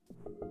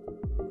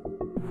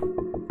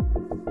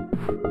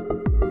Hey,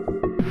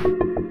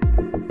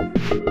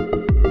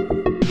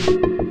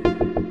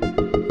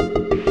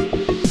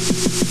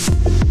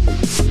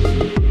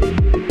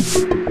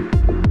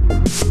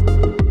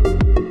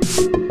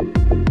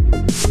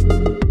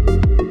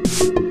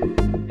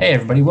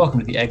 everybody, welcome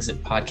to the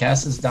Exit Podcast.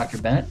 This is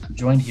Dr. Bennett. I'm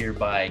joined here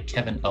by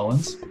Kevin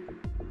Owens.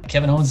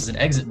 Kevin Owens is an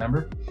Exit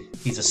member.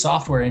 He's a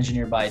software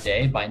engineer by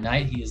day. By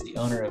night, he is the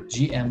owner of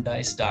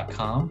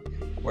gmdice.com,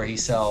 where he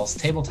sells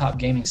tabletop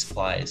gaming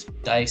supplies,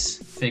 dice,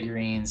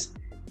 figurines,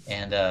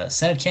 and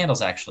scented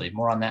candles, actually.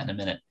 More on that in a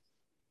minute.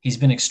 He's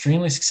been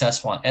extremely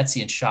successful on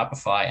Etsy and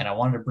Shopify, and I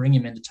wanted to bring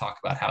him in to talk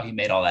about how he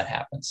made all that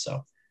happen.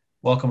 So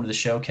welcome to the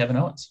show, Kevin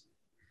Owens.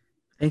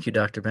 Thank you,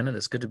 Dr. Bennett.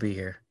 It's good to be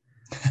here.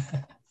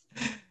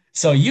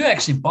 So you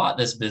actually bought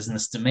this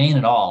business, domain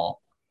and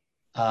all.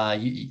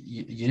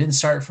 You didn't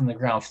start from the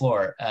ground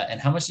floor. And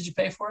how much did you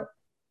pay for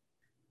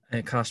it?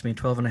 It cost me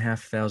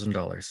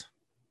 $12,500.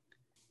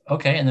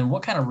 Okay. And then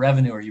what kind of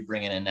revenue are you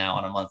bringing in now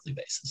on a monthly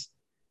basis?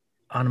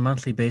 On a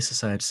monthly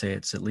basis, I'd say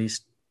it's at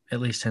least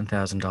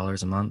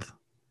 $10,000 a month.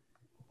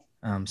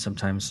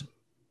 Sometimes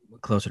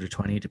closer to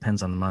 20,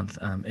 depends on the month.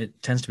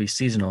 It tends to be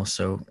seasonal,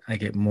 so I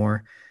get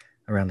more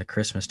around the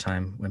Christmas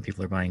time when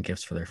people are buying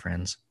gifts for their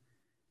friends.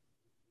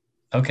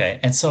 Okay.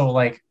 And so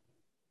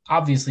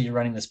obviously you're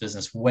running this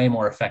business way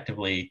more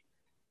effectively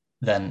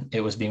than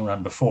it was being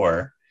run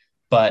before,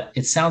 but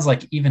it sounds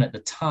like even at the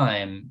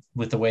time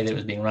with the way that it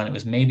was being run, it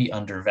was maybe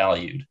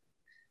undervalued.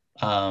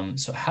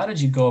 So how did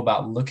you go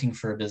about looking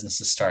for a business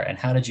to start, and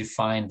how did you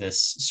find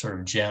this sort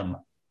of gem?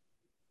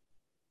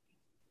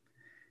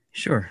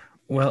 Sure.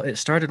 Well, it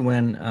started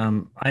when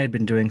I had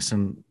been doing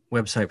some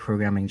website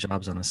programming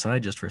jobs on the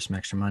side just for some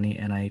extra money,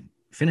 and I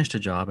finished a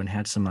job and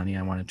had some money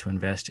I wanted to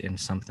invest in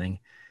something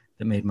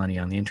that made money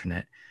on the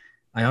internet.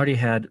 I already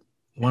had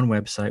one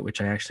website,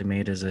 which I actually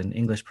made as an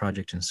English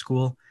project in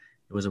school.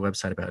 It was a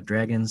website about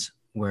dragons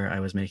where I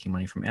was making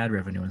money from ad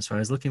revenue. And so I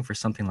was looking for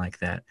something like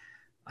that.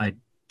 I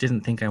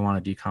didn't think I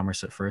wanted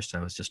e-commerce at first.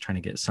 I was just trying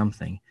to get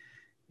something.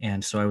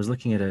 And so I was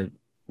looking at a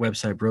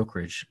website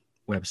brokerage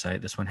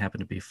website. This one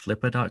happened to be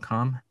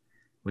flippa.com,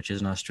 which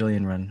is an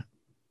Australian run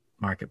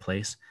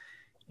marketplace.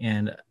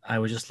 And I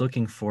was just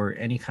looking for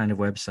any kind of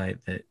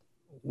website that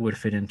would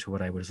fit into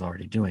what I was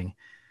already doing.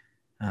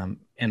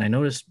 And I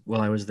noticed while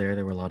I was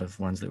there were a lot of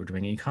ones that were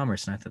doing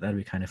e-commerce, and I thought that'd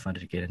be kind of fun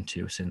to get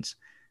into since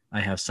I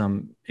have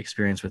some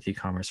experience with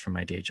e-commerce from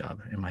my day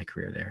job in my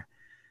career there.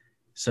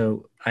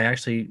 So I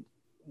actually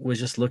was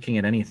just looking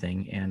at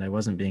anything, and I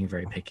wasn't being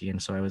very picky.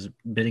 And so I was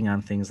bidding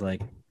on things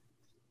like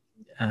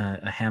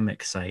a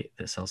hammock site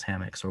that sells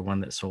hammocks, or one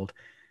that sold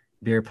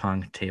beer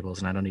pong tables,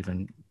 and I don't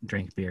even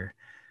drink beer.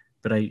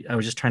 But I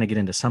was just trying to get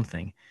into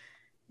something.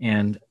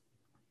 And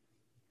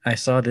I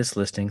saw this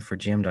listing for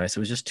GM Dice. It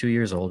was just 2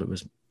 years old. It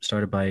was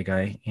started by a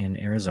guy in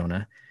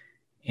Arizona.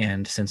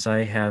 And since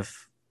I have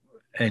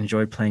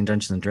enjoyed playing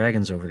Dungeons and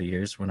Dragons over the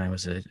years when I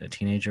was a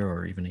teenager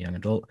or even a young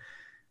adult,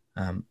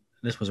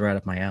 this was right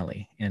up my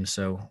alley. And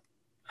so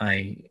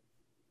I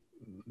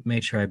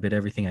made sure I bid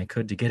everything I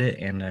could to get it.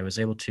 And I was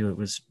able to. It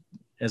was,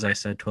 as I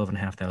said,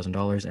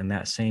 $12,500. And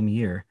that same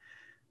year,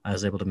 I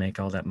was able to make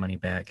all that money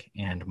back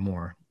and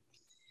more.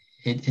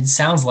 It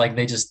sounds like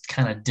they just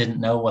kind of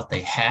didn't know what they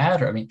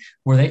had. Or, I mean,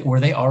 were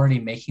they already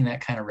making that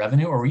kind of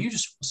revenue, or were you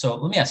just, so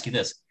let me ask you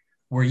this.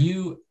 Were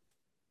you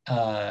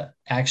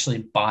actually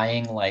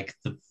buying like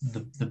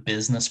the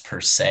business per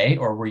se,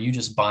 or were you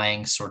just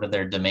buying sort of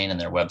their domain and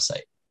their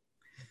website?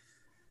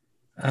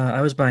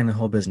 I was buying the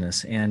whole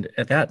business. And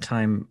at that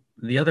time,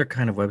 the other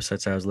kind of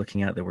websites I was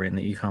looking at that were in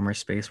the e-commerce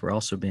space were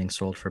also being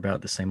sold for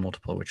about the same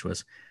multiple, which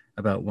was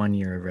about 1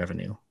 year of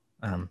revenue.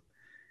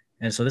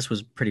 And so this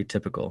was pretty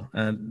typical.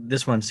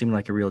 This one seemed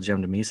like a real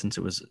gem to me since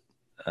it was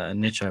a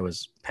niche I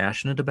was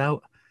passionate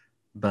about,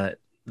 but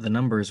the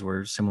numbers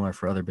were similar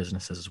for other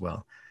businesses as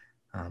well.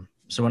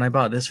 So when I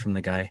bought this from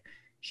the guy,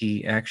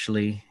 he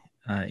actually,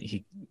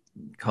 he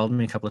called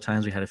me a couple of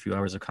times. We had a few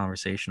hours of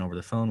conversation over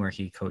the phone where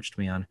he coached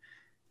me on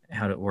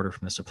how to order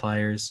from the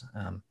suppliers,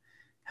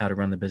 how to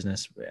run the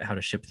business, how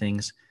to ship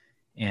things.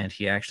 And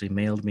he actually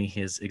mailed me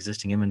his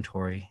existing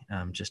inventory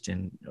just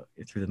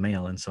through the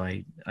mail. And so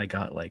I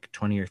got like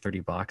 20 or 30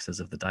 boxes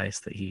of the dice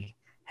that he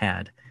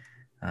had,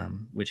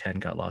 which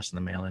hadn't got lost in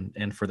the mail.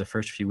 And for the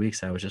first few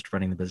weeks, I was just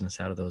running the business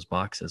out of those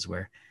boxes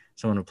where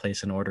someone would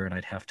place an order and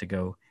I'd have to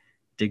go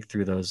dig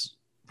through those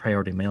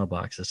priority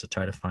mailboxes to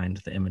try to find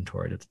the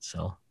inventory to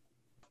sell.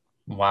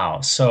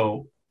 Wow.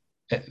 So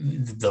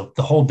the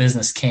whole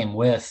business came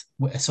with,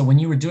 so when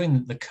you were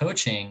doing the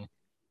coaching,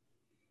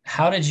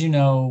 how did you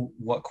know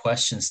what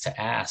questions to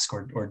ask,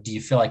 or do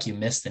you feel like you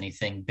missed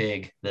anything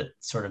big that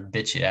sort of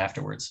bit you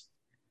afterwards?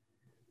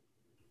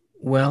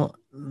 Well,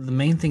 the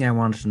main thing I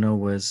wanted to know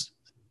was,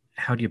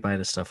 how do you buy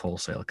this stuff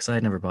wholesale? Because I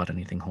had never bought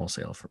anything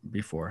wholesale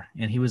before,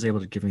 and he was able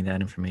to give me that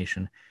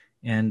information.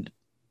 And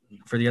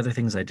for the other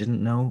things I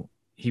didn't know,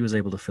 he was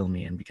able to fill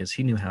me in because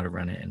he knew how to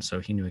run it, and so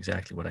he knew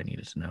exactly what I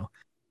needed to know.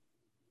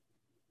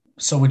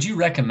 So would you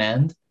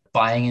recommend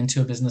buying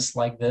into a business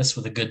like this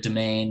with a good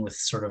domain, with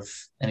sort of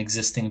an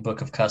existing book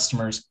of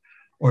customers?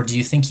 Or do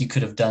you think you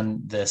could have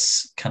done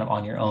this kind of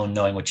on your own,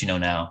 knowing what you know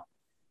now?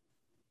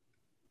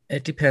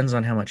 It depends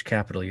on how much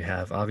capital you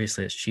have.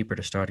 Obviously, it's cheaper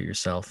to start it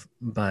yourself,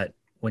 but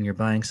when you're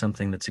buying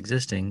something that's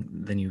existing,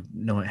 then you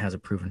know it has a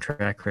proven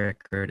track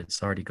record.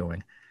 It's already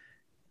going.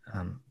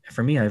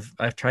 For me,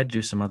 I've tried to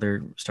do some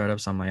other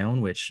startups on my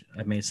own, which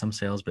I've made some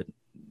sales, but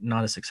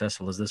not as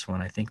successful as this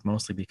one. I think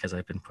mostly because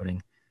I've been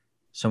putting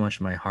so much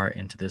of my heart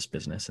into this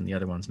business, and the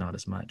other one's not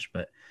as much.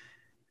 But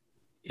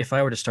if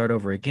I were to start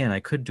over again, I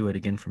could do it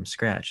again from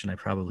scratch, and I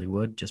probably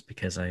would, just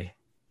because I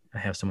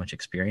have so much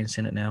experience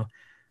in it now.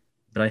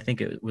 But I think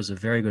it was a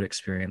very good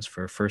experience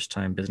for a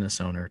first-time business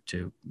owner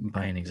to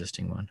buy an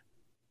existing one.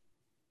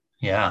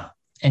 Yeah.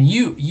 And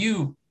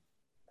you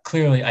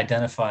clearly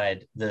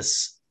identified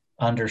this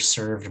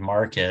underserved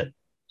market.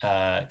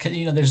 'Cause,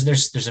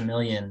 there's a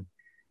million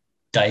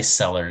dice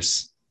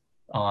sellers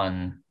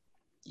on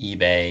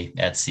eBay,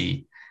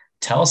 Etsy.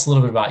 Tell us a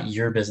little bit about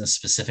your business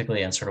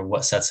specifically and sort of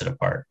what sets it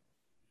apart.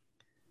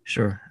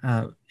 Sure.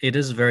 It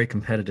is very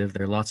competitive.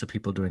 There are lots of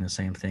people doing the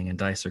same thing, and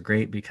dice are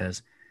great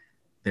because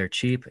they're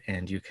cheap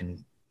and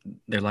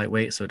they're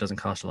lightweight, so it doesn't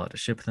cost a lot to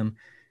ship them.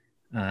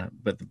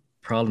 But the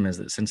problem is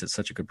that since it's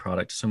such a good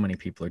product, so many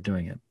people are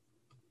doing it.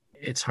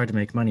 It's hard to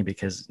make money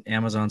because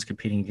Amazon's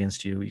competing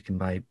against you. You can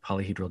buy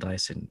polyhedral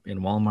dice in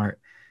Walmart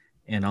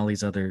and all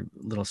these other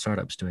little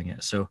startups doing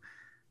it. So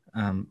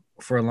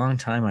for a long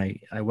time,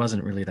 I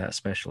wasn't really that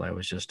special. I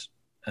was just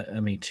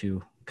a Me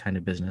Too kind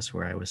of business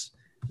where I was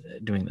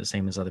doing the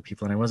same as other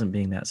people, and I wasn't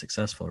being that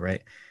successful,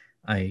 right?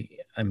 I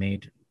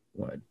made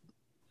what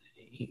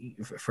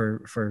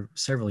for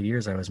several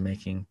years I was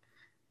making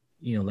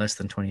less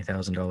than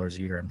 $20,000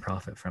 a year in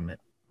profit from it.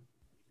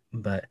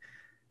 But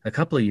a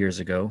couple of years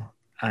ago,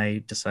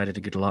 I decided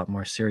to get a lot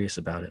more serious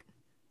about it.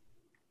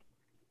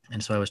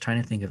 And so I was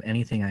trying to think of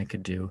anything I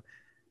could do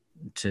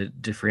to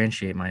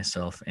differentiate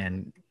myself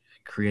and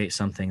create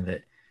something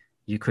that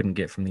you couldn't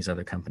get from these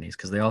other companies,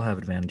 because they all have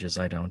advantages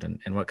I don't.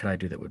 And what could I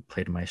do that would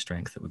play to my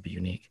strength that would be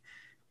unique?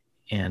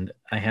 And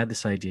I had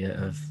this idea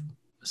of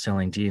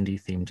selling D&D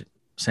themed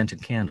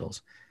scented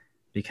candles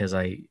because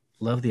I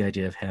love the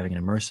idea of having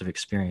an immersive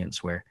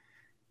experience where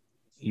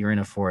you're in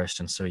a forest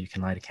and so you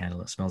can light a candle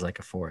that smells like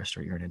a forest,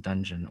 or you're in a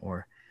dungeon,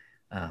 or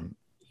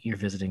you're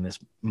visiting this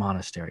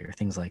monastery or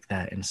things like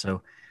that. And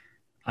so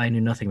I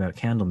knew nothing about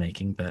candle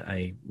making, but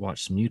I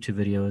watched some YouTube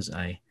videos.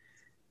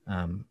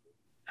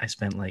 I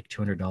spent like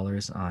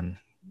 $200 on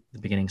the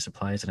beginning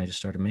supplies, and I just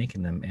started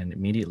making them, and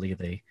immediately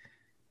they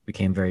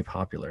became very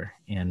popular,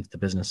 and the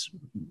business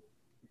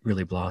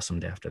really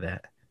blossomed after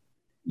that.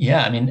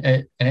 Yeah, I mean,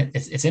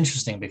 it's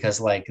interesting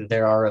because like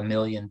there are a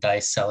million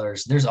dice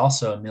sellers. There's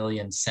also a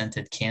million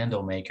scented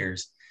candle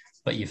makers,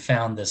 but you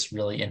found this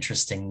really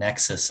interesting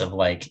nexus of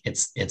like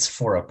it's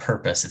for a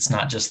purpose. It's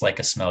not just like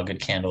a smell good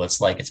candle. It's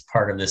like it's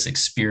part of this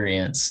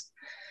experience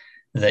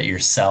that you're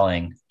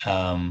selling,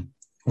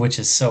 which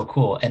is so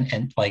cool.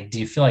 And like, do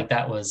you feel like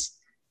that was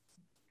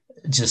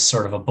just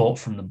sort of a bolt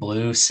from the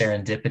blue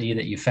serendipity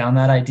that you found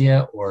that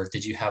idea, or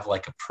did you have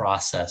like a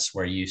process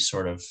where you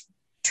sort of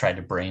tried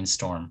to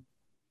brainstorm?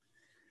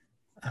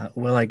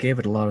 Well, I gave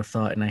it a lot of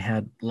thought, and I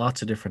had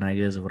lots of different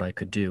ideas of what I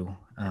could do.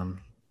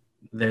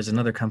 There's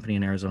another company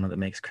in Arizona that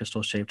makes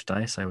crystal-shaped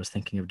dice. I was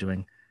thinking of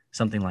doing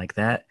something like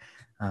that.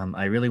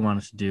 I really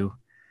wanted to do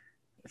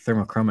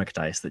thermochromic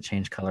dice that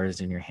change colors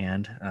in your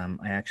hand.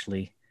 I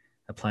actually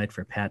applied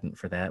for a patent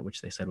for that, which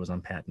they said was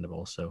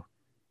unpatentable. So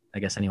I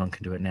guess anyone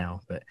can do it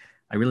now. But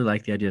I really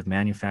like the idea of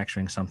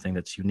manufacturing something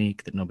that's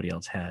unique that nobody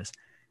else has.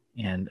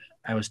 And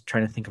I was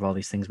trying to think of all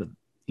these things, but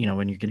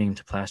when you're getting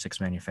into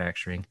plastics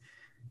manufacturing,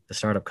 the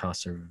startup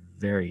costs are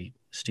very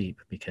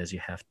steep because you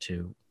have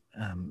to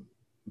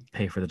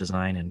pay for the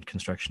design and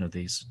construction of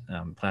these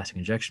plastic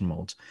injection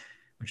molds,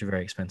 which are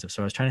very expensive.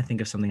 So I was trying to think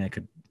of something I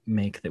could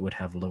make that would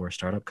have lower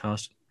startup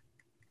costs.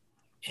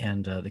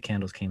 And the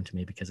candles came to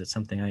me because it's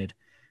something I had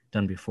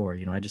done before.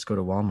 I just go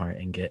to Walmart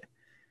and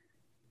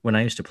when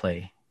I used to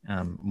play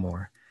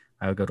more,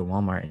 I would go to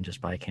Walmart and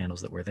just buy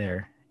candles that were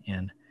there.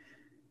 And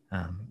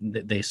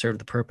they served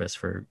the purpose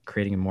for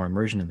creating more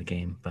immersion in the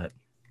game. But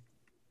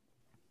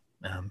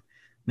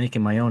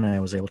making my own, I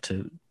was able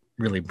to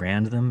really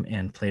brand them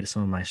and play to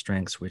some of my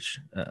strengths, which,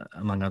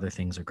 among other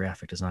things, are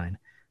graphic design.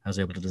 I was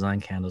able to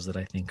design candles that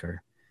I think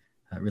are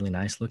really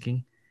nice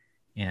looking,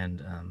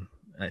 and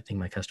I think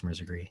my customers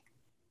agree.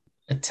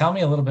 Tell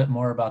me a little bit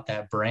more about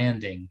that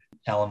branding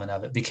element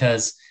of it,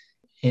 because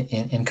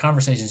in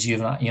conversations you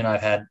and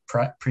I've had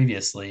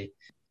previously,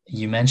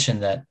 you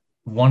mentioned that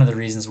one of the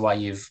reasons why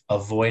you've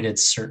avoided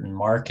certain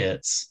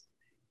markets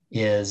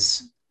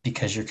is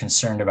because you're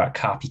concerned about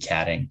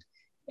copycatting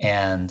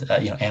and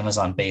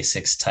Amazon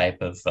Basics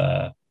type of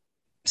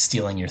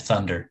stealing your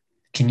thunder.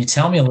 Can you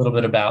tell me a little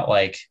bit about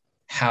like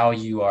how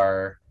you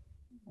are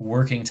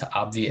working to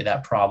obviate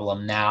that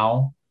problem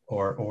now,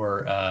 or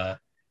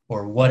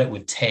what it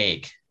would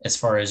take as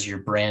far as your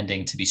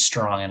branding to be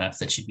strong enough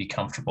that you'd be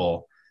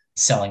comfortable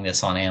selling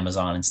this on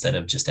Amazon instead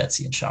of just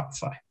Etsy and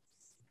Shopify?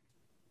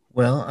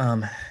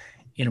 Well,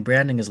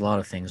 Branding is a lot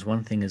of things.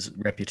 One thing is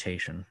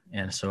reputation.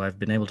 And so I've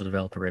been able to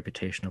develop a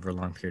reputation over a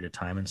long period of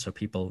time. And so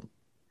people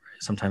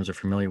sometimes are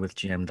familiar with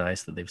GM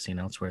Dice that they've seen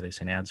elsewhere. They've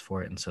seen ads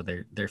for it. And so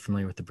they're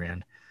familiar with the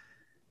brand.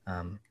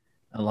 Um,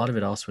 a lot of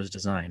it also is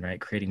design, right?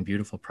 Creating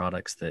beautiful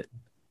products that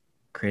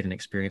create an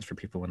experience for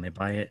people when they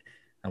buy it,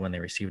 when they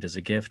receive it as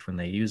a gift, when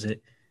they use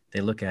it,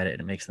 they look at it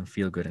and it makes them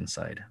feel good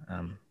inside.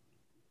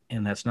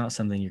 And that's not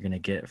something you're going to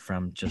get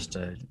from just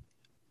a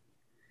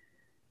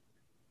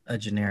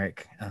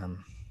generic,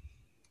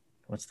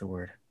 what's the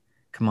word?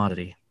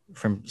 Commodity,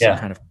 from some Yeah.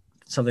 kind of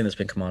something that's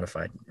been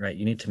commodified, right?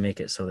 You need to make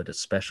it so that it's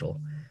special.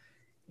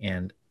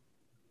 And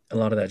a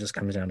lot of that just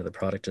comes down to the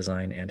product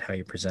design and how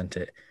you present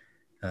it,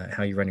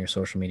 how you run your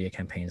social media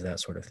campaigns, that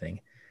sort of thing.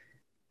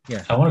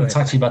 Yeah, I go wanted to ahead.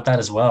 talk to you about that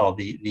as well,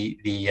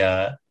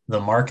 the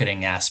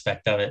marketing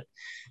aspect of it.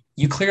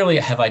 You clearly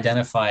have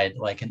identified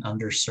like an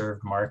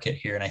underserved market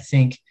here, and I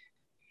think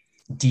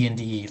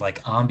D&D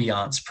like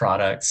ambiance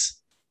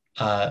products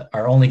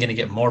are only going to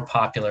get more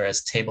popular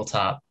as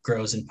tabletop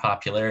grows in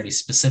popularity,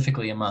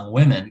 specifically among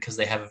women, because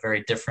they have a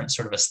very different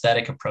sort of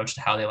aesthetic approach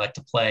to how they like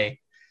to play.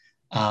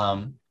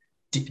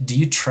 Do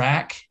you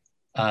track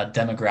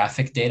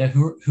demographic data?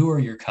 Who are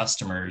your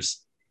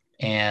customers,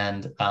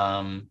 and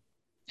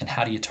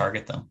how do you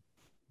target them?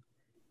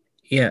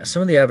 Yeah,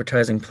 some of the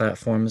advertising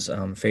platforms,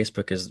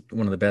 Facebook is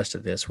one of the best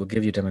at this, will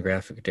give you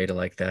demographic data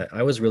like that.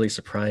 I was really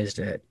surprised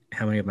at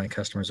how many of my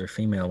customers are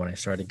female when I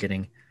started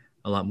getting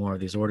a lot more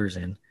of these orders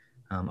in,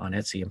 on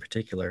Etsy in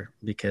particular,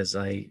 because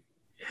I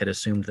had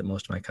assumed that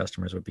most of my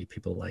customers would be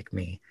people like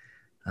me.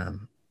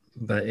 Um,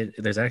 but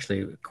there's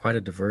actually quite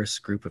a diverse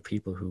group of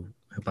people who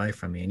buy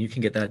from me, and you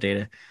can get that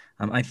data.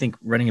 I think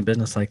running a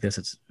business like this,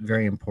 it's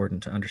very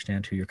important to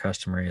understand who your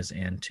customer is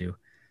and to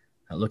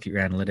look at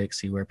your analytics,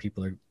 see where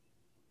people are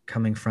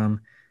coming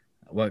from,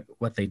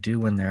 what they do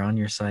when they're on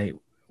your site,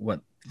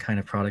 what kind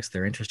of products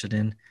they're interested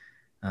in,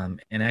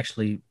 and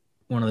actually,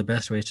 one of the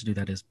best ways to do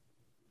that is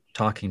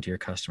talking to your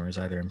customers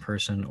either in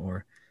person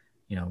or,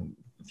 you know,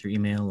 through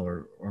email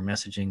or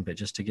messaging, but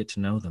just to get to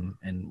know them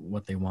and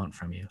what they want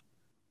from you.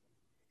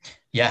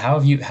 Yeah, how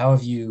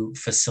have you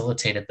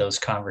facilitated those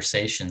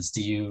conversations?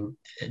 Do you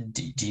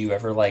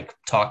ever like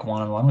talk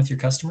one on one with your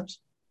customers?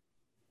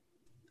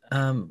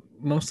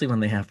 Mostly when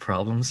they have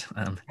problems,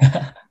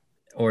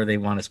 or they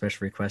want a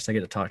special request, I get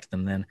to talk to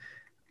them then.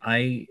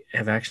 I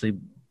have actually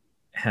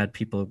had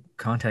people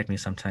contact me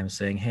sometimes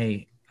saying,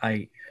 "Hey,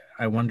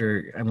 I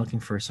wonder, I'm looking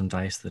for some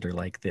dice that are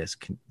like this.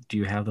 Do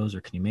you have those,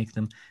 or can you make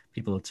them?"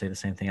 People would say the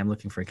same thing. I'm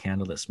looking for a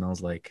candle that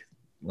smells like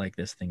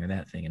this thing or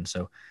that thing, and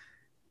so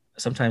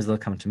sometimes they'll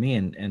come to me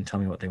and tell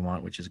me what they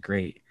want, which is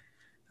great.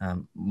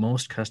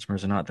 Most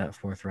customers are not that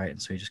forthright,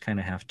 and so you just kind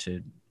of have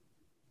to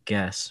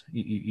guess.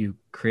 You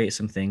create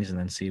some things and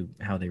then see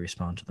how they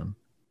respond to them.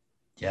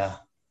 Yeah.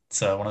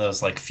 So one of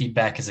those like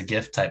feedback is a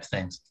gift type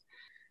things.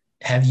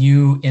 Have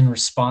you, in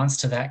response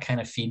to that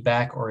kind of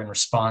feedback or in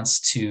response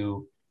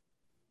to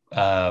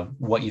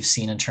what you've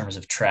seen in terms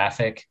of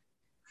traffic,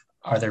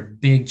 are there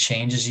big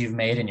changes you've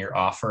made in your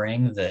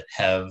offering that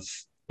have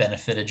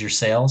benefited your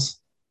sales?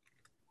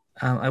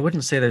 I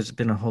wouldn't say there's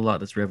been a whole lot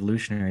that's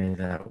revolutionary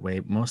that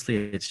way. Mostly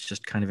it's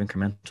just kind of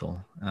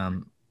incremental.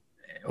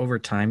 Over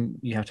time,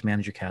 you have to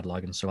manage your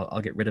catalog. And so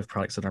I'll get rid of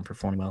products that aren't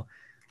performing well.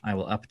 I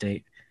will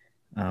update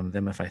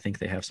them if I think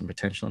they have some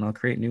potential, and I'll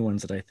create new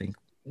ones that I think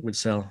would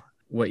sell.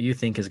 What you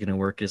think is going to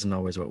work isn't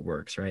always what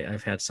works, right?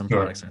 I've had some Sure.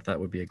 products I thought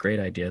would be a great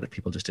idea that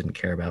people just didn't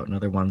care about, and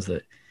other ones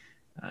that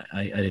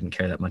I didn't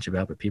care that much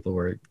about, but people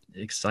were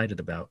excited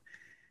about.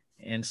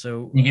 And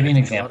so Can you give I me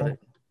an think a lot of it,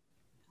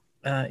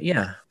 example?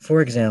 yeah.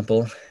 For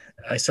example,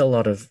 I sell a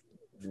lot of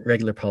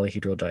regular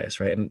polyhedral dice,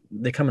 right? And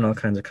they come in all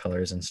kinds of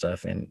colors and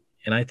stuff. And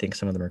I think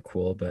some of them are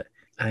cool, but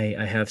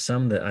I have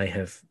some that I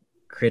have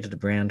created a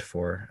brand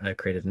for. I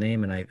created a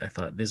name, and I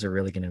thought these are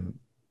really going to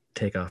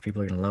take off.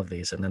 People are going to love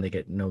these, and then they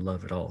get no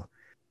love at all.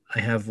 I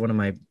have one of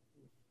my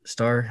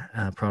star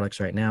products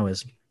right now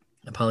is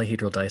a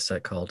polyhedral dice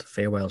set called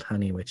Feywild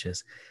Honey, which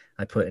is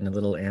I put in a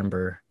little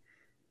amber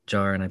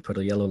jar and I put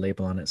a yellow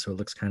label on it, so it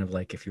looks kind of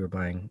like if you were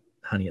buying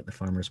honey at the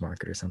farmer's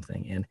market or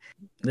something. And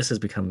this has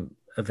become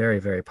a very,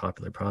 very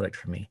popular product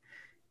for me.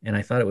 And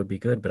I thought it would be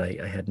good, but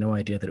I had no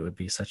idea that it would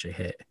be such a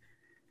hit.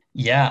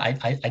 Yeah,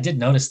 I did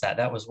notice that.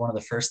 That was one of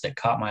the first that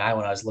caught my eye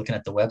when I was looking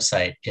at the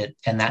website. It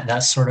and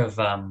that's sort of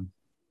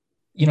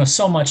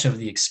so much of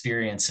the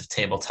experience of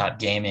tabletop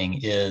gaming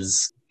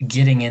is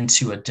getting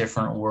into a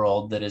different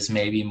world that is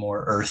maybe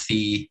more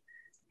earthy.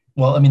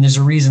 Well, I mean, there's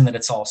a reason that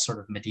it's all sort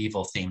of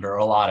medieval themed, or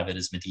a lot of it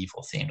is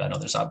medieval themed. I know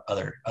there's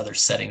other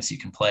settings you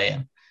can play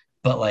in,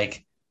 but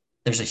like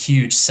there's a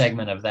huge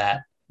segment of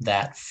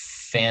that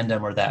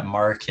fandom or that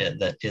market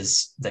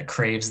that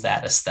craves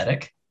that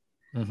aesthetic.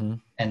 Mm-hmm.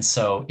 And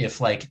so if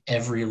like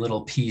every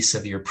little piece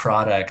of your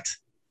product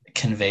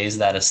conveys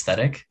that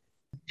aesthetic,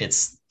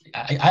 it's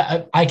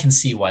I can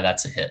see why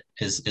that's a hit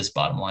is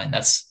bottom line.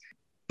 That's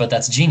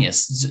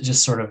genius.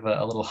 Just sort of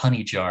a little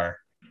honey jar.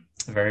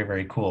 Very,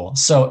 very cool.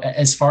 So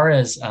as far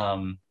as that's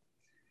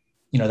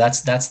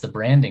the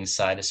branding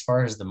side. As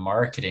far as the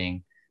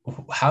marketing,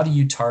 how do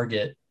you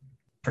target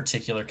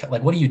particular,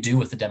 like what do you do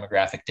with the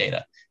demographic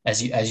data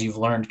as you've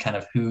learned kind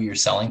of who you're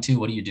selling to?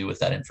 What do you do with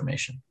that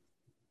information?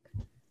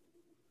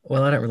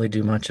 Well, I don't really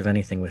do much of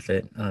anything with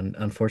it.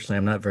 Unfortunately,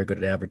 I'm not very good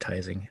at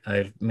advertising.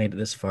 I've made it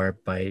this far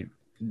by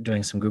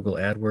doing some Google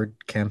AdWord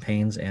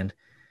campaigns and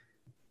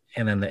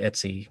then the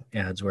Etsy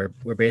ads where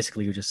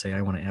basically you just say,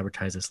 I want to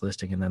advertise this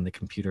listing, and then the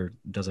computer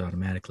does it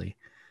automatically.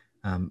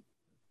 Um,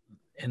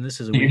 and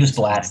this is a So you're just weakness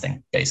of mine.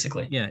 blasting,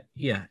 basically. Yeah,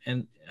 yeah.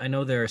 And I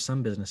know there are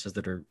some businesses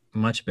that are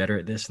much better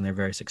at this and they're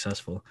very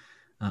successful.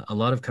 A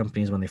lot of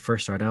companies, when they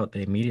first start out,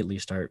 they immediately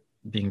start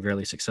being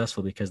really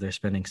successful because they're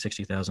spending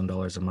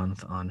 $60,000 a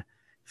month on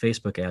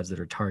Facebook ads that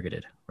are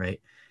targeted, right?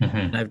 Mm-hmm.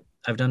 And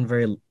I've done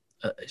very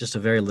just a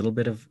very little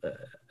bit of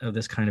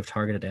this kind of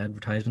targeted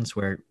advertisements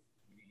where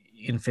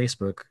in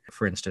Facebook,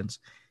 for instance,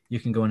 you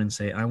can go in and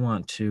say, I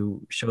want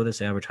to show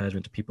this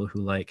advertisement to people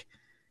who like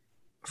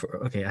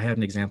okay, I had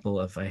an example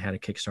of I had a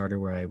Kickstarter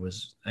where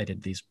I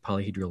did these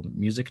polyhedral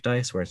music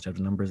dice where instead of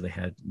numbers they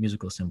had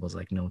musical symbols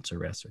like notes or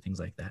rests or things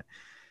like that.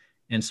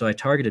 And so I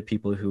targeted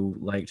people who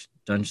liked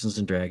Dungeons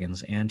and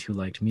Dragons and who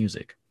liked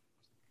music.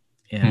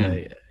 And Hmm.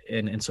 I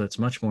and so it's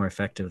much more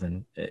effective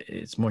than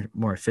it's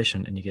more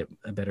efficient, and you get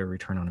a better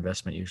return on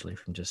investment usually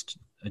from just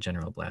a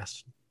general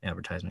blast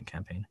advertisement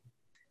campaign.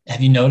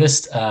 Have you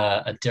noticed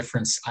a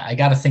difference? I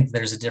got to think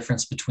there's a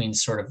difference between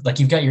sort of like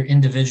you've got your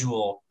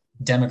individual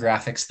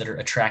demographics that are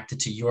attracted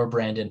to your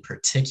brand in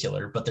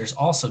particular, but there's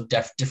also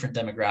different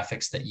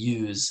demographics that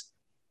use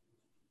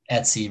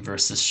Etsy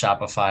versus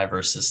Shopify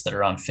versus that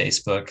are on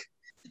Facebook.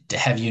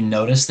 Have you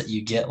noticed that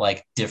you get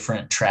like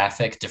different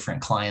traffic,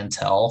 different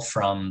clientele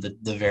from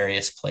the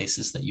various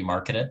places that you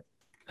market it?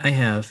 I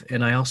have,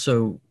 and I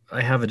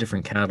have a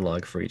different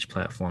catalog for each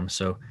platform.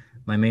 So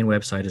my main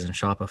website is in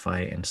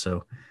Shopify, and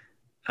so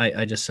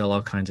I just sell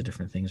all kinds of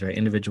different things, right?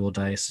 Individual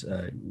dice,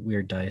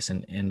 weird dice,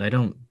 and I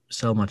don't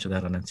sell much of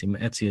that on Etsy.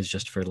 Etsy is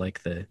just for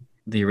like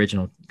the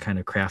original kind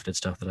of crafted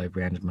stuff that I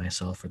branded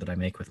myself or that I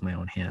make with my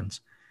own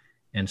hands.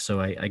 And so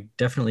I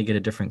definitely get a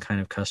different kind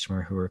of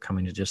customer who are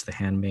coming to just the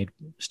handmade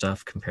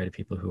stuff compared to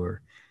people who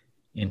are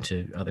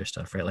into other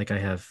stuff, right? Like I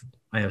have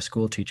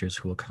school teachers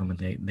who will come and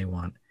they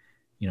want,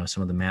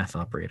 some of the math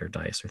operator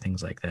dice or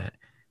things like that,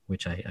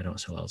 which I don't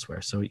sell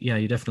elsewhere. So yeah,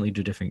 you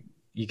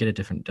get a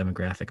different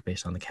demographic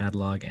based on the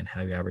catalog and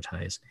how you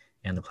advertise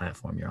and the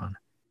platform you're on.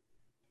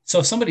 So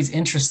if somebody's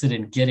interested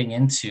in getting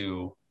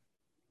into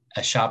a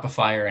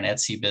Shopify or an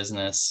Etsy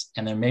business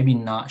and they're maybe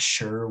not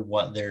sure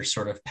what their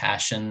sort of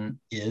passion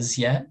is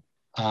yet,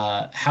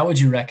 how would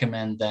you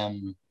recommend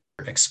them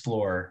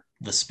explore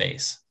the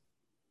space?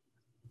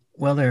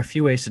 Well, there are a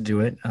few ways to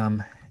do it.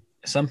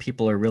 Some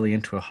people are really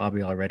into a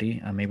hobby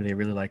already. Maybe they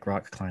really like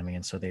rock climbing,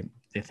 and so they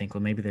think,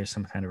 well, maybe there's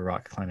some kind of a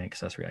rock climbing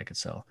accessory I could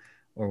sell,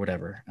 or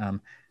whatever.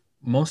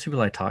 Most people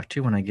I talk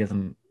to, when I give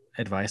them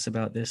advice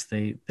about this,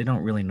 they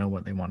don't really know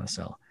what they want to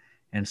sell,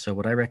 and so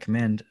what I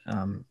recommend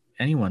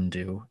anyone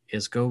do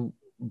is go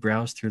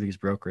browse through these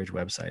brokerage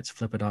websites,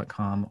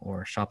 Flippa.com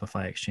or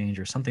Shopify Exchange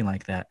or something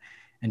like that,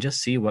 and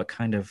just see what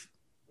kind of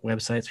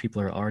websites people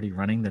are already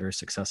running that are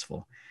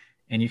successful,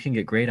 and you can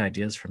get great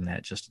ideas from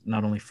that, just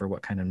not only for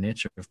what kind of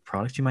niche of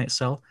product you might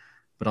sell,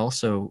 but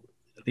also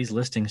these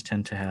listings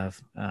tend to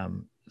have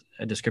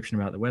a description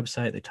about the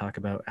website. They talk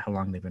about how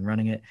long they've been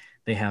running it.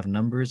 They have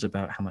numbers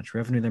about how much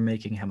revenue they're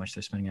making, how much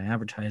they're spending on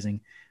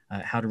advertising,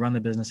 how to run the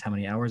business, how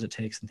many hours it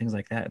takes, and things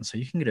like that. And so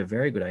you can get a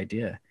very good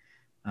idea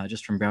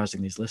just from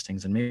browsing these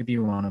listings. And maybe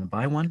you want to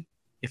buy one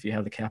if you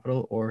have the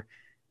capital, or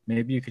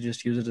maybe you could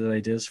just use it as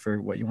ideas for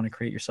what you want to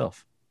create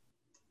yourself.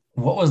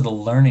 What was the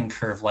learning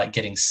curve like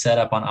getting set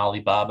up on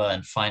Alibaba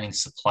and finding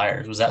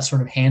suppliers? Was that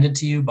sort of handed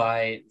to you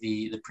by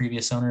the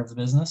previous owner of the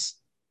business?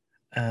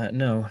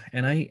 No,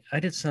 and I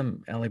did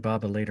some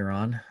Alibaba later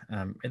on.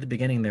 At the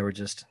beginning,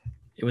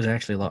 it was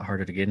actually a lot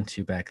harder to get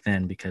into back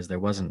then because there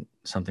wasn't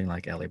something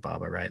like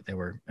Alibaba, right? There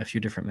were a few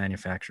different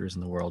manufacturers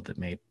in the world that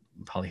made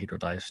polyhedral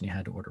dice, and you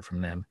had to order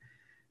from them.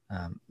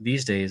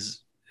 These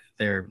days,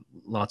 there are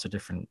lots of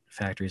different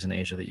factories in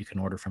Asia that you can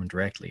order from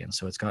directly, and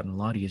so it's gotten a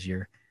lot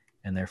easier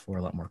and therefore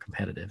a lot more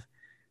competitive.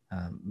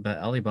 But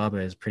Alibaba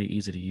is pretty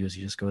easy to use.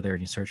 You just go there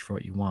and you search for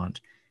what you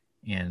want,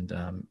 and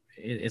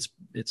it's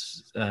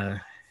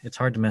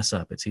hard to mess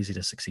up. It's easy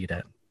to succeed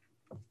at.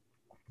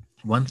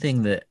 One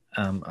thing that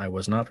I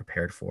was not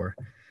prepared for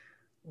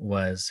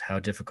was how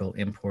difficult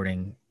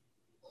importing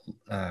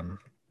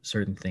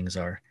certain things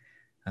are.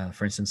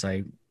 For instance,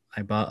 I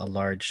bought a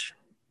large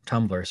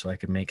tumbler so I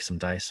could make some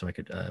dice, so I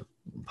could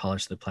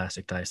polish the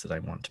plastic dice that I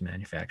want to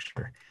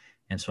manufacture.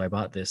 And so I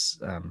bought this,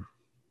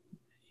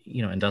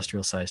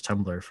 industrial sized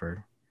tumbler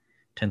for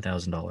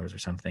 $10,000 or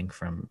something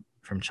from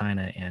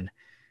China, and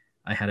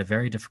I had a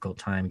very difficult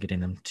time getting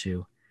them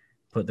to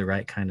put the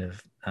right kind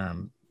of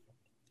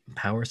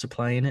power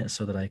supply in it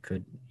so that I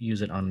could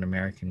use it on an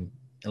American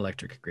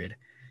electric grid.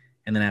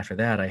 And then after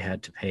that, I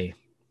had to pay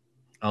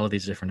all of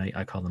these different,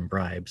 I call them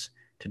bribes,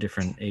 to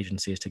different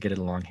agencies to get it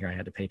along here. I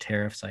had to pay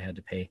tariffs. I had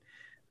to pay,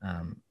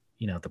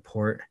 the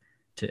port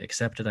to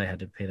accept it. I had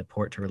to pay the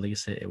port to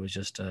release it. It was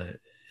just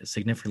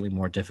significantly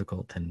more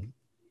difficult than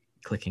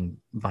clicking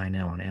buy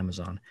now on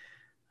Amazon.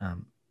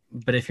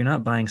 But if you're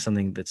not buying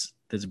something that's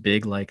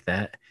big like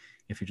that,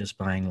 if you're just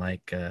buying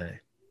like a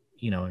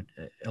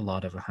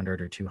lot of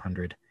 100 or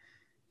 200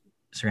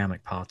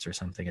 ceramic pots or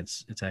something,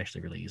 it's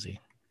actually really easy.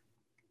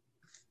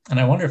 And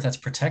I wonder if that's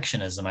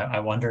protectionism. I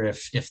wonder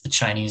if the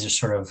Chinese are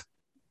sort of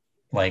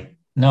like,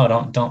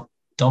 no,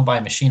 don't buy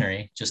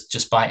machinery.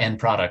 Just buy end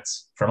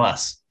products from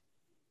us.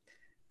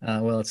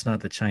 Well, it's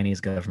not the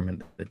Chinese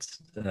government that's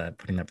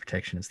putting that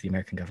protection. It's the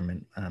American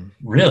government.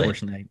 Really?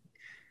 Unfortunately,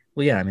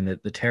 well, yeah, I mean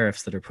the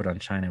tariffs that are put on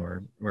China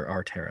were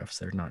our tariffs.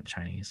 They're not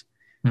Chinese.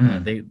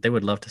 Hmm. They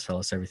would love to sell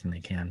us everything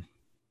they can.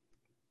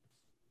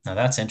 Now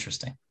that's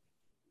interesting.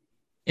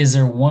 Is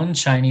there one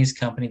Chinese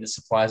company that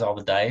supplies all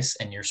the dice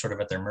and you're sort of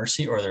at their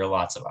mercy, or are there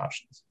lots of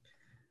options?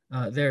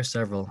 There are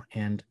several,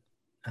 and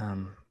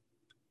um,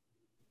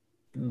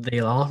 they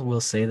all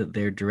will say that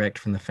they're direct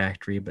from the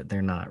factory, but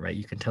they're not, right?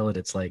 You can tell that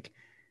it's like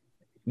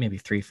maybe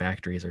 3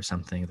 factories or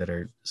something that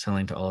are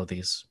selling to all of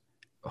these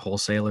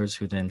wholesalers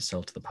who then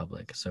sell to the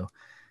public. So,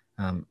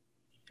 um,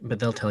 but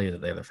they'll tell you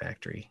that they're the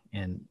factory,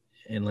 and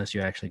unless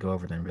you actually go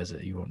over there and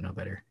visit, you won't know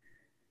better.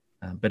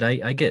 But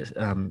I get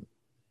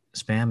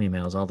spam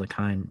emails all the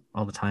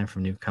time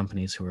from new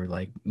companies who are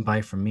like,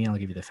 buy from me, I'll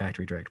give you the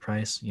factory direct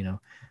price.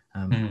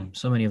 Hmm.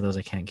 So many of those,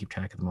 I can't keep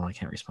track of them all. I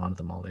can't respond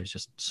to them all. There's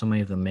just so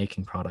many of them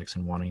making products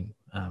and wanting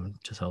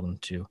to sell them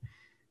to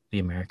the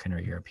American or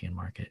European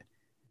market.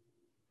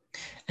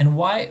 And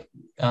why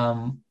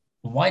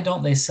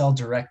don't they sell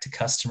direct to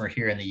customer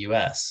here in the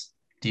US?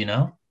 Do you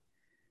know?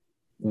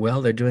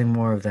 Well, they're doing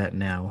more of that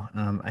now.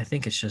 I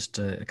think it's just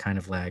a kind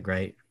of lag,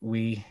 right?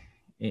 We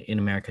in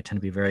America tend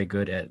to be very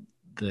good at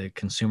the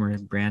consumer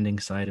branding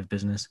side of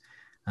business,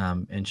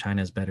 and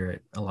China is better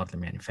at a lot of the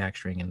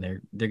manufacturing, and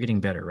they're getting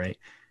better, right?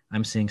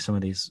 I'm seeing some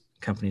of these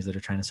companies that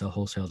are trying to sell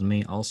wholesale to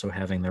me also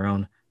having their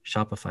own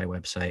Shopify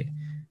website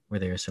where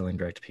they are selling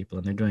direct to people,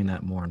 and they're doing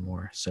that more and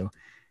more. So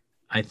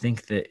I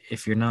think that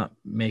if you're not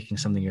making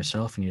something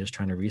yourself and you're just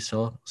trying to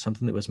resell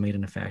something that was made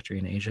in a factory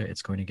in Asia,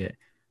 it's going to get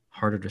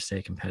harder to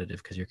stay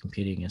competitive because you're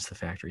competing against the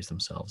factories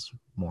themselves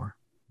more.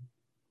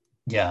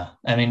 Yeah.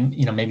 I mean,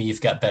 maybe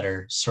you've got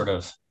better sort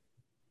of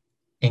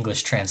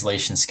English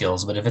translation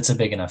skills, but if it's a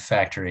big enough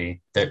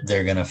factory,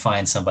 they're going to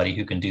find somebody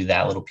who can do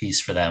that little piece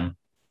for them.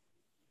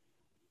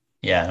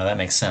 Yeah, no, that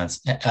makes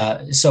sense.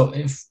 So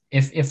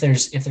if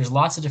there's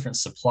lots of different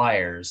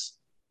suppliers,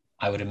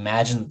 I would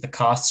imagine that the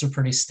costs are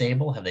pretty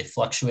stable. Have they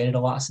fluctuated a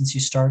lot since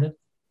you started?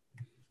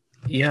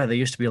 Yeah, they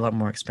used to be a lot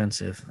more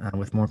expensive.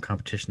 With more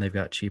competition, they've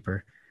got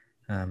cheaper.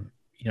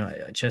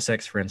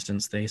 ChessX, for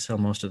instance, they sell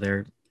most of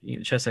their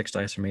ChessX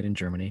dice are made in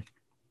Germany,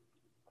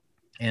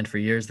 and for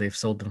years they've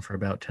sold them for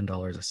about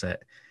 $10 a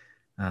set.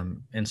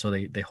 And so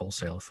they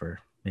wholesale for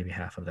maybe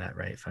half of that,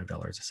 right?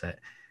 $5 a set.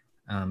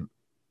 Um,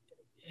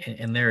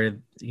 and there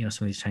are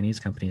some of these Chinese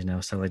companies now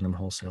selling them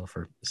wholesale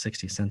for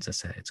 60 cents a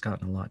set. It's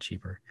gotten a lot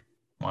cheaper.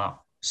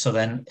 Wow. So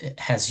then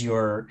has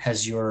your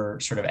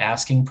sort of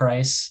asking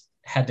price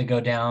had to go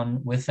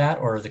down with that,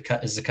 or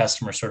is the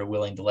customer sort of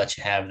willing to let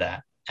you have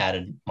that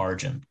added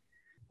margin?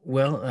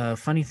 Well,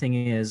 funny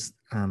thing is,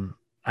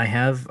 I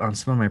have on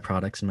some of my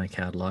products in my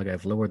catalog,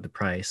 I've lowered the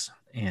price,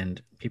 and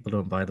people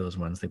don't buy those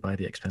ones. They buy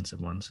the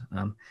expensive ones.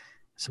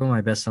 Some of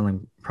my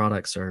best-selling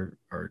products are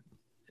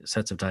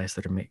sets of dice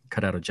that are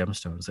cut out of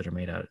gemstones that are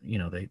made out.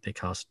 They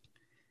cost.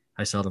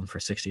 I sell them for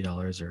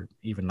 $60 or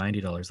even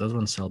 $90. Those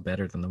ones sell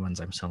better than the ones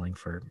I'm selling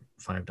for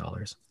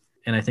 $5.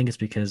 And I think it's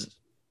because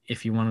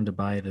if you wanted to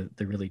buy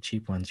the really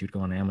cheap ones, you'd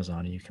go on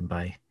Amazon and you can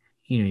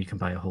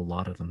buy a whole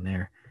lot of them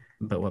there.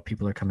 But what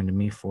people are coming to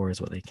me for is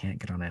what they can't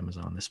get on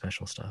Amazon, the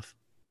special stuff.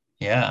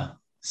 Yeah.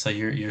 So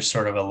you're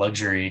sort of a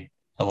luxury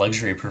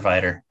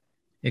provider.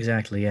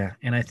 Exactly, yeah.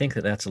 And I think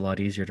that that's a lot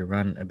easier to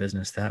run a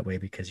business that way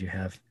because you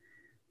have,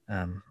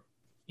 um,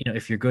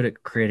 if you're good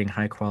at creating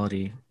high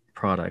quality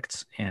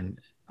products and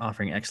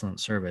offering excellent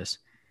service,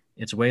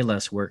 it's way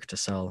less work to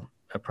sell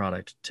a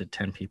product to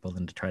 10 people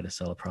than to try to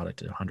sell a product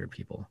to 100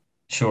 people. And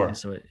Sure.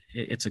 so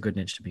it's a good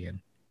niche to be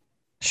in.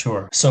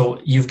 Sure. So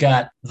you've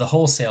got the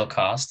wholesale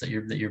cost that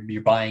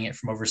you're buying it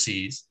from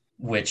overseas,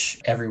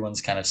 which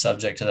everyone's kind of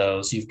subject to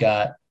those. You've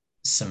got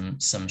some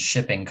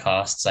shipping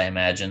costs, I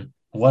imagine.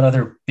 What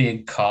other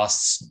big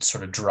costs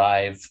sort of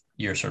drive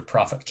your sort of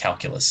profit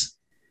calculus?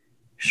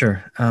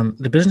 Sure.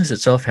 The business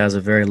itself has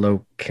a very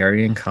low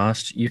carrying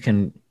cost. You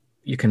can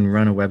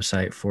run a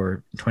website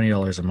for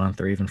 $20 a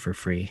month or even for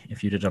free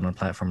if you did it on a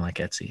platform like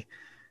Etsy.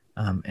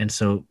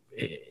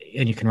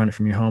 And you can run it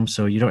from your home,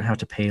 so you don't have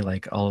to pay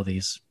like all of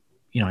these.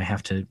 I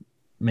have to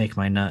make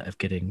my nut of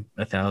getting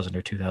 $1,000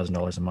 or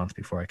 $2,000 a month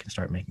before I can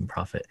start making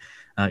profit.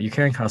 Your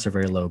carrying costs are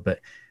very low, but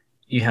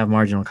you have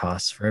marginal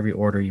costs for every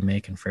order you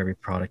make and for every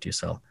product you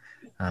sell.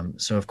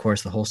 So of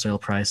course, the wholesale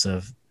price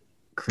of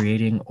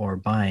creating or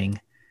buying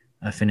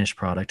a finished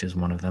product is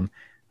one of them.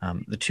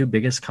 The two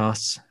biggest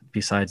costs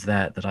besides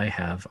that I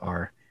have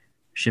are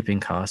shipping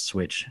costs,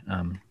 which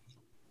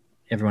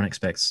everyone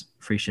expects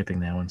free shipping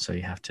now, and so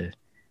you have to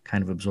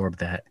kind of absorb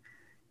that.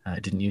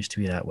 It didn't used to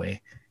be that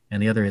way.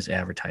 And the other is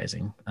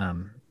advertising.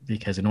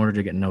 because in order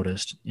to get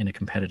noticed in a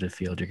competitive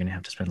field, you're going to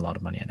have to spend a lot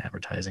of money on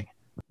advertising.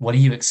 What do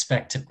you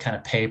expect to kind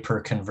of pay per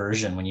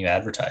conversion when you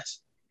advertise?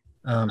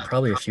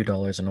 Probably a few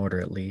dollars an order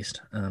at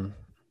least.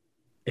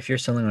 If you're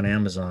selling on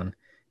Amazon,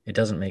 it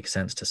doesn't make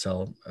sense to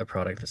sell a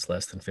product that's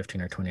less than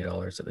 $15 or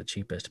 $20 at the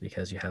cheapest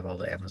because you have all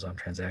the Amazon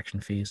transaction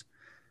fees.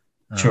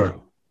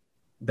 Sure.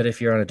 But if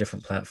you're on a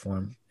different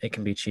platform, it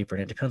can be cheaper,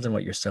 and it depends on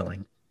what you're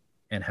selling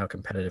and how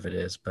competitive it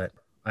is. But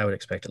I would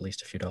expect at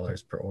least a few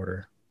dollars per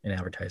order in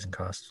advertising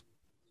costs.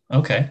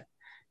 Okay.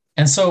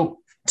 And so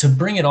to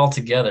bring it all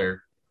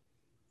together,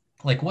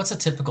 like what's a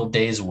typical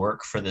day's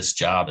work for this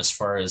job as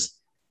far as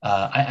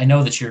I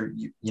know that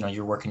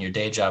you're working your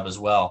day job as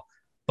well,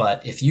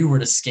 but if you were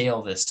to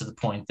scale this to the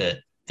point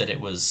that it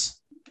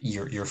was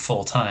your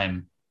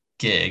full-time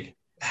gig,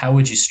 how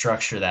would you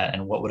structure that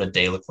and what would a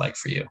day look like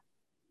for you?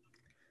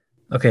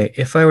 Okay,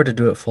 if I were to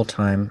do it full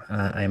time,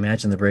 I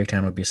imagine the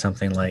breakdown would be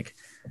something like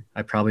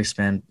I probably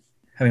spend,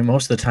 I mean,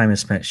 most of the time is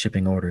spent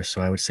shipping orders.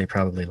 So I would say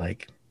probably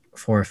like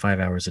 4 or 5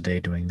 hours a day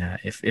doing that.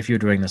 If you're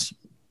doing this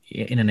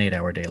in an 8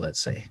 hour day, let's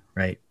say,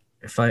 right?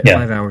 Yeah.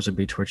 5 hours would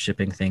be towards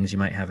shipping things. You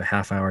might have a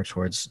half hour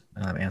towards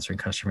answering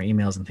customer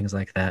emails and things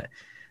like that.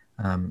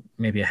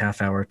 Maybe a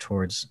half hour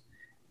towards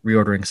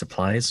reordering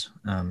supplies,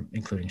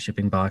 including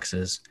shipping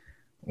boxes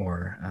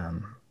or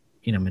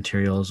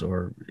materials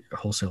or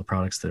wholesale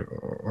products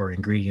or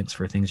ingredients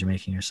for things you're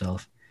making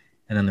yourself.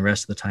 And then the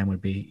rest of the time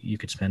would be you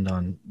could spend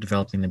on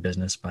developing the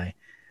business by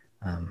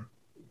um,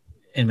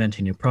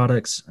 inventing new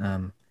products,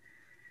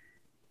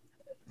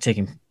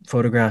 taking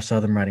photographs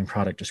of them, writing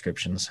product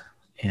descriptions,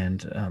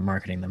 and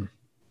marketing them,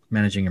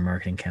 managing your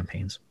marketing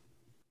campaigns.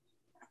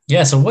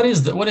 Yeah. So what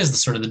is the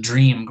sort of the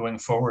dream going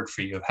forward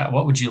for you?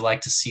 What would you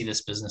like to see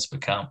this business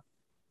become?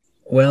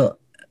 Well,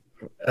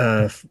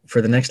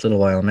 for the next little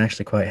while, I'm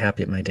actually quite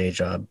happy at my day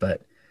job,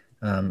 but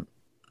um,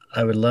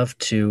 I would love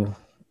to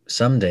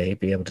someday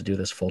be able to do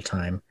this full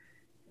time.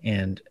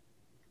 And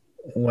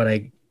what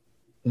I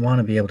want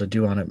to be able to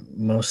do on it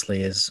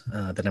mostly is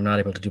that I'm not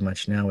able to do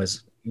much now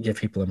is give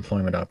people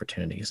employment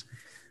opportunities.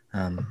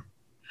 Um,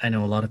 I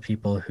know a lot of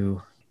people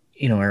who,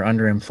 are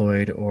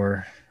underemployed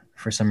or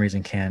for some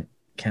reason can't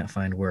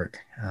find work.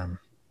 And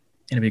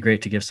it'd be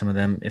great to give some of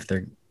them, if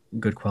they're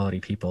good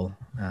quality people,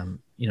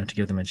 to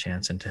give them a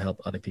chance and to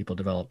help other people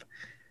develop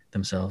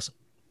themselves.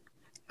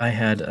 I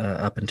had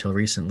up until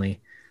recently,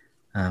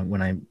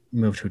 when I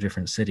moved to a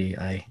different city,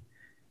 I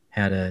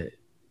had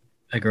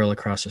a girl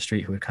across the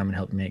street who would come and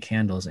help me make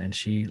candles, and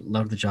she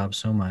loved the job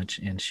so much.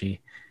 And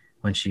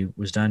when she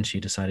was done, she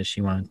decided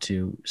she wanted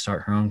to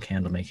start her own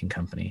candle making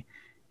company.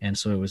 And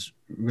so it was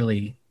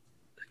really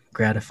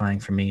gratifying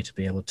for me to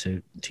be able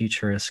to teach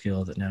her a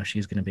skill that now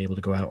she's going to be able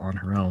to go out on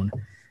her own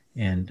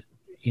and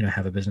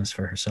have a business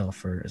for herself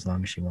for as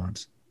long as she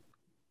wants.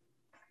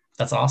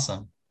 That's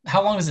awesome.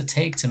 How long does it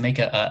take to make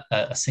a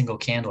single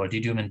candle, or do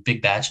you do them in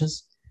big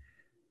batches?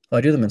 Well,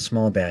 I do them in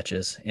small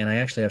batches, and I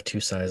actually have two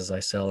sizes. I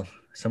sell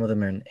some of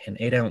them are in an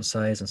 8 ounce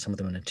size and some of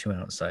them in a 2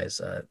 ounce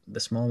size. The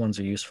small ones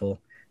are useful.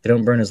 They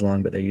don't burn as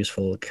long, but they're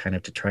useful kind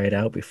of to try it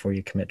out before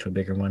you commit to a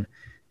bigger one.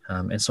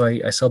 And so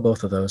I sell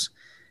both of those.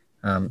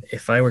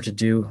 If I were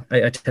to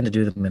I tend to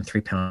do them in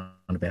 3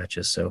 pound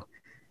batches. So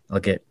I'll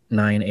get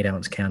 9 8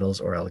 ounce candles,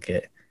 or I'll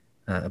get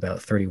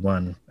about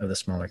 31 of the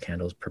smaller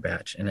candles per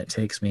batch. And it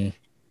takes me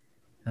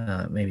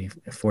maybe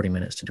 40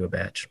 minutes to do a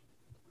batch.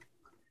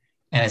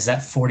 And is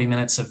that 40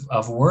 minutes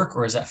of work,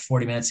 or is that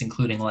 40 minutes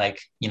including let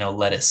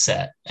it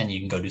set and you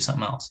can go do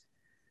something else?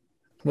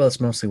 Well, it's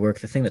mostly work.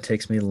 The thing that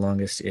takes me the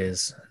longest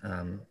is,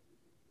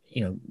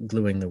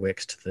 gluing the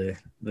wicks to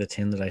the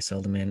tin that I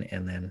sell them in,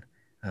 and then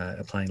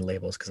applying the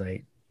labels, because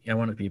I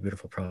want it to be a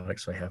beautiful product.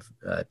 So I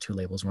have two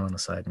labels, one on the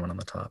side and one on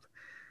the top.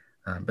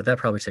 But that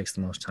probably takes the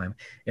most time.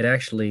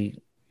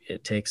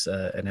 It takes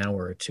an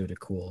hour or two to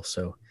cool.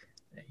 So,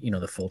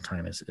 the full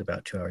time is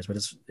about 2 hours, but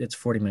it's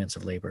 40 minutes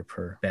of labor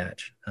per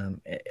batch.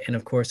 And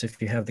of course, if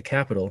you have the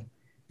capital,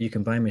 you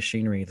can buy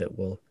machinery that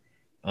will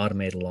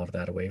automate a lot of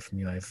that away from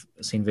you. I've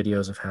seen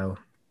videos of how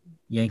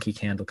Yankee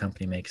Candle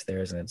Company makes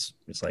theirs, and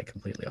it's like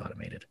completely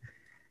automated.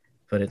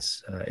 But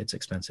it's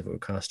expensive. It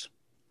would cost.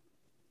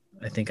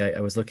 I think I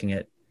was looking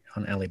at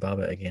on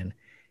Alibaba again,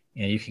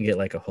 and you can get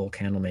like a whole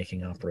candle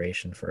making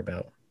operation for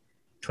about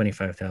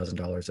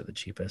 $25,000 at the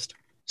cheapest.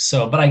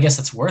 So, but I guess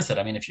it's worth it.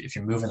 I mean, if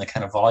you're moving the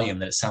kind of volume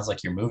that it sounds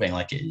like you're moving,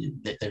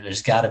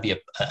 there's got to be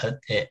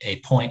a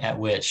point at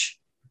which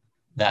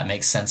that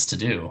makes sense to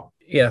do.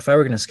 Yeah, if I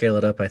were going to scale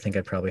it up, I think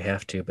I'd probably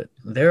have to. But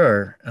there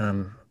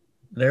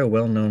are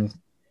well-known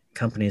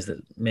companies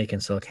that make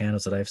and sell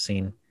candles that I've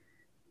seen,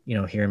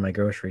 here in my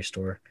grocery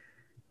store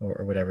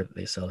or whatever that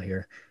they sell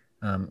here.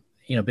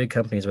 Big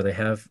companies where they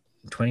have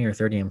 20 or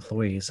 30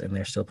 employees and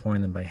they're still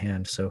pouring them by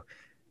hand. So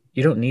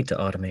you don't need to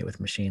automate with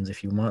machines.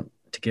 If you want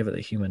to give it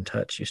the human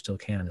touch, you still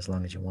can, as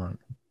long as you want.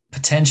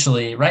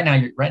 Potentially, right now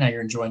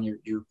you're enjoying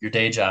your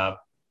day job,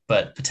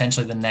 but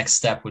potentially the next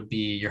step would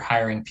be you're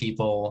hiring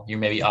people, you're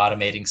maybe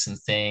automating some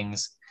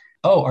things.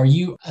 Oh,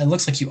 it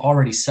looks like you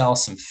already sell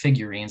some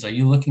figurines. Are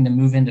you looking to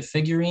move into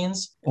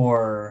figurines,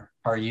 or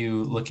are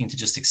you looking to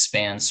just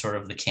expand sort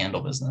of the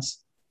candle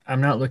business?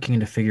 I'm not looking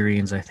into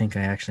figurines. I think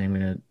I actually am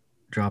going to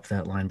drop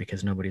that line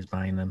because nobody's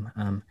buying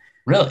them.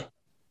 Really?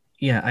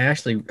 Yeah, I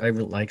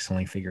really like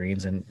selling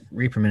figurines, and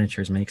Reaper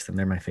Miniatures makes them.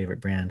 They're my favorite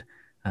brand.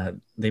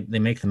 They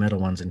make the metal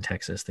ones in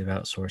Texas. They've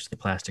outsourced the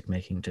plastic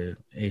making to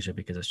Asia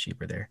because it's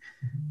cheaper there.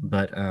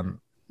 But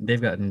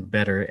they've gotten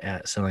better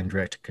at selling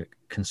direct to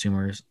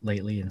consumers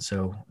lately, and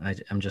so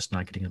I'm just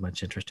not getting as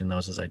much interest in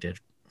those as I did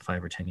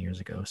 5 or 10 years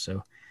ago.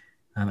 So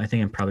I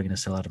think I'm probably going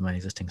to sell out of my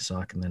existing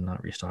stock and then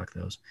not restock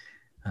those.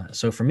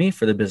 So for me,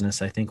 for the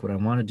business, I think what I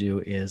want to do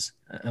is,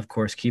 of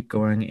course, keep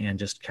going and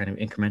just kind of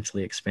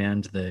incrementally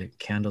expand the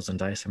candles and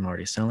dice I'm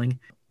already selling.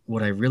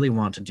 What I really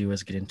want to do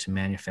is get into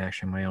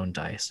manufacturing my own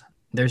dice.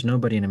 There's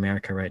nobody in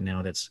America right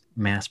now that's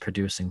mass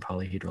producing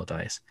polyhedral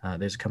dice.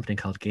 There's a company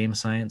called Game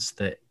Science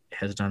that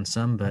has done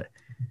some, but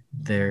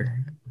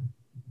they're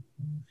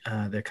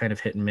they're kind of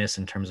hit and miss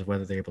in terms of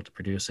whether they're able to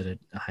produce it at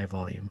a high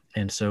volume.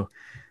 And so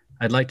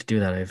I'd like to do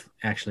that. I've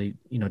actually,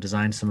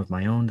 designed some of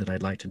my own that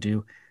I'd like to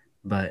do,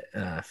 but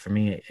for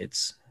me,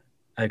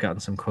 I've gotten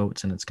some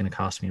quotes, and it's going to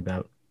cost me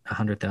about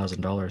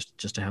 $100,000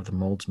 just to have the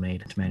molds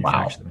made to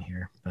manufacture Wow. them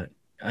here. But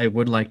I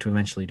would like to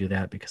eventually do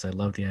that because I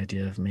love the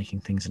idea of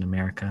making things in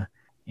America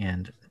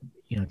and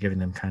giving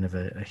them kind of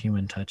a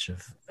human touch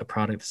of a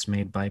product that's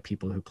made by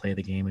people who play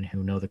the game and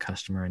who know the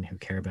customer and who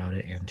care about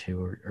it and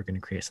who are going to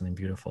create something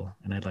beautiful.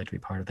 And I'd like to be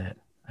part of that.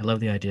 I love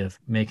the idea of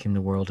making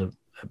the world a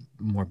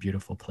more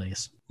beautiful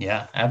place.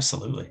 Yeah,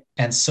 absolutely.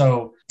 And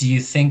so do you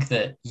think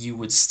that you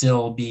would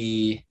still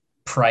be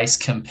price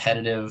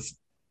competitive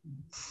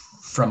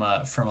from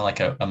a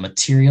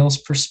materials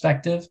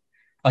perspective?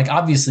 Like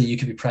obviously you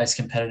could be price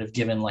competitive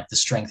given like the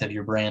strength of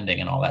your branding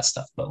and all that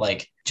stuff, but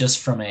like just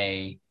from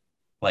a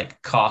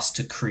like cost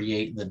to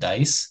create the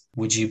dice,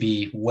 would you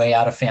be way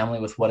out of family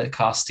with what it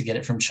costs to get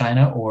it from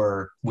China,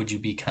 or would you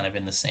be kind of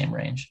in the same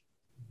range?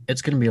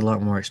 It's going to be a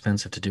lot more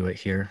expensive to do it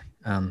here.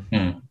 Hmm.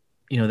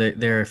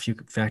 There are a few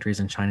factories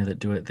in China that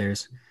do it.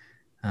 There's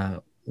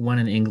one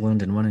in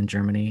England and one in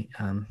Germany,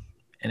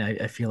 and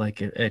I feel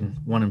like and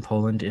one in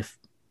Poland. If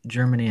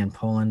Germany and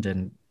Poland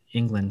and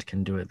England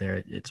can do it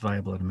there, it's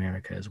viable in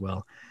America as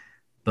well.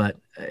 But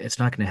it's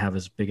not going to have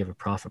as big of a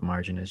profit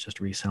margin as just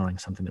reselling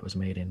something that was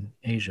made in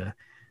Asia.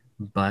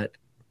 But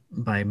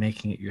by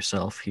making it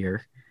yourself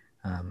here,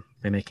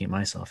 by making it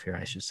myself here,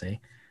 I should say,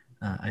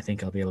 I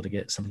think I'll be able to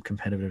get some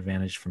competitive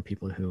advantage from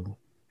people who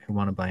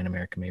want to buy an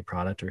American-made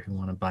product or who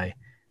want to buy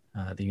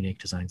the unique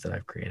designs that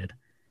I've created.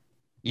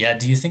 Yeah.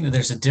 Do you think that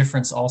there's a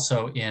difference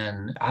also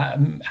in, I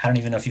don't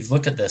even know if you've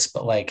looked at this,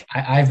 but like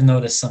I've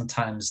noticed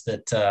sometimes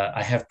that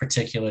I have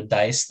particular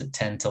dice that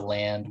tend to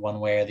land one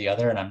way or the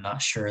other. And I'm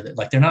not sure that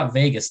like they're not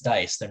Vegas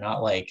dice. They're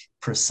not like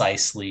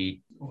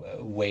precisely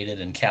weighted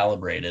and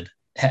calibrated.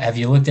 Have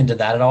you looked into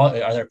that at all?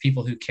 Are there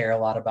people who care a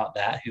lot about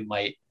that who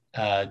might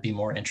be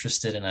more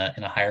interested in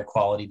a higher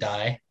quality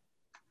die?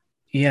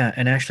 Yeah,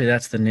 and actually,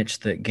 that's the niche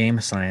that Game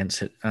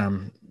Science,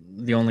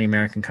 the only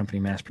American company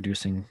mass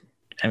producing,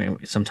 I mean,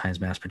 sometimes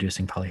mass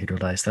producing polyhedral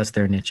dice. That's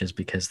their niches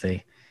because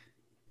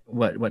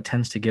what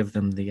tends to give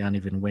them the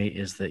uneven weight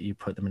is that you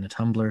put them in a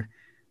tumbler,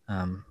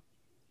 um,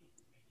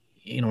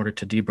 in order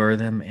to deburr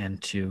them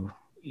and to.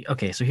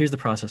 Okay, so here's the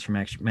process for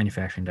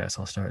manufacturing dice.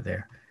 I'll start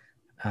there.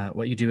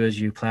 What you do is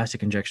you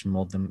plastic injection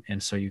mold them,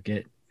 and so you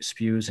get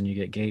spews and you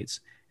get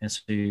gates, and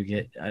so you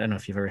get. I don't know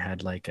if you've ever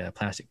had like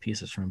plastic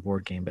pieces from a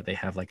board game, but they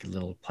have like a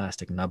little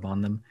plastic nub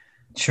on them,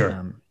 Sure.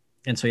 um,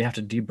 and so you have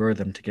to deburr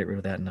them to get rid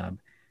of that nub,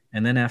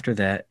 and then after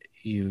that,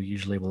 you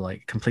usually will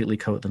like completely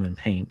coat them in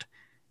paint,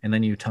 and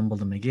then you tumble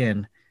them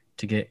again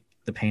to get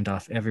the paint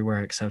off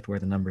everywhere except where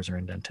the numbers are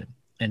indented,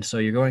 and so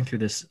you're going through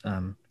this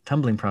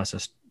tumbling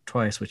process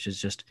twice, which is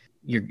just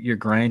you're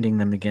grinding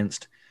them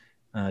against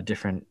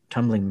different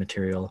tumbling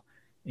material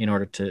in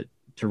order to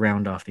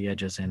round off the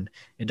edges, and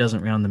it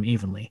doesn't round them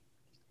evenly,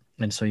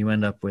 and so you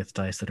end up with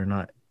dice that are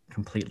not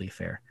completely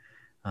fair.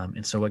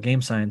 And so what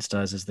Game Science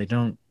does is they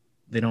don't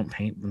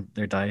paint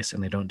their dice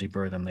and they don't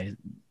deburr them.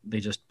 They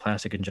just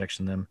plastic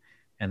injection them,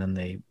 and then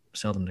they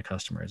sell them to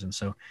customers. And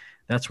so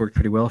that's worked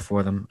pretty well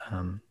for them,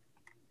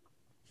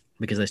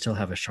 because they still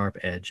have a sharp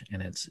edge,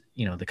 and it's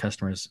the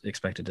customer's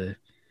expected to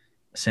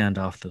sand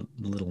off the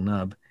little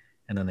nub,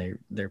 and then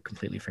they're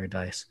completely fair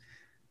dice.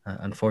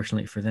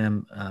 Unfortunately for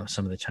them,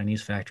 some of the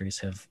Chinese factories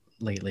have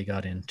lately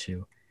got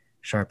into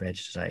sharp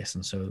edged dice,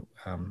 and so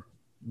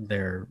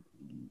there are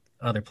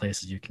other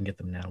places you can get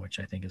them now, which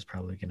I think is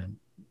probably going to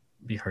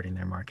be hurting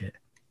their market.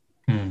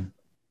 Hmm.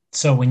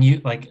 So when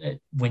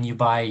you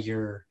buy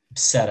your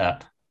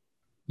setup,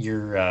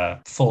 your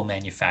full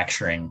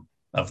manufacturing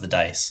of the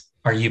dice,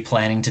 are you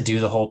planning to do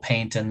the whole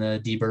paint and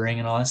the deburring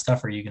and all that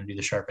stuff, or are you going to do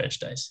the sharp edge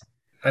dice?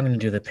 I'm going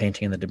to do the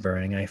painting and the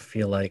deburring. I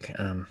feel like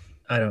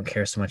I don't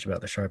care so much about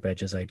the sharp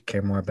edges. I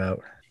care more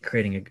about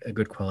creating a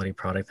good quality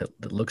product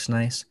that looks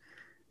nice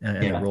and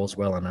that Yeah, rolls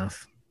well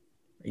enough.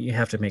 You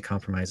have to make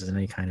compromises in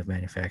any kind of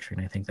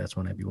manufacturing. I think that's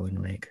one I'd be willing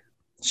to make.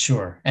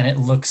 sure. And it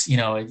looks,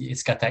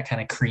 it's got that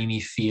kind of creamy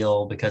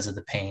feel because of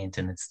the paint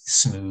and it's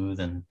smooth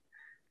and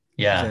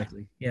yeah, Exactly.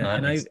 no, Yeah, that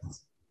and makes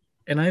sense.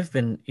 And I've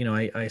been,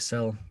 I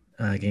sell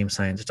game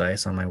science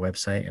dice on my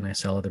website, and I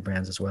sell other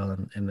brands as well.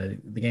 And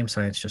the game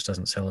science just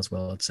doesn't sell as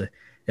well. It's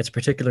a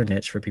particular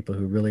niche for people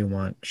who really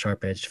want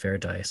sharp edged fair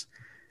dice,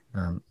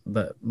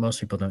 but most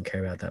people don't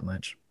care about that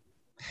much.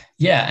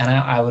 Yeah, and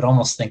I would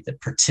almost think that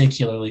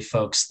particularly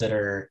folks that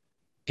are,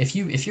 if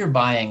you're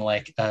buying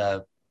like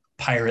a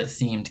pirate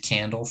themed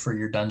candle for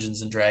your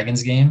Dungeons and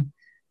Dragons game,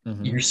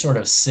 Hmm. you're sort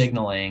of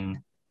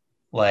signaling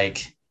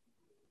like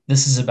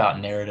this is about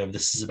narrative,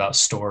 this is about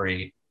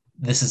story,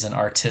 this is an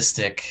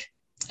artistic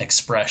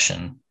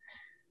expression,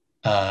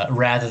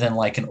 rather than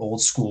like an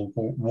old school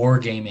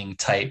wargaming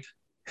type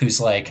who's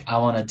like, I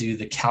want to do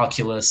the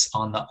calculus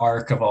on the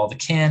arc of all the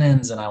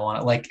cannons, and I want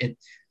to like it.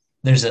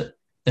 There's a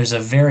there's a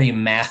very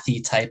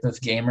mathy type of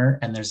gamer,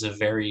 and there's a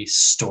very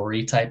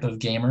story type of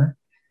gamer,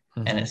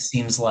 and Hmm. it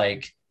seems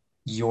like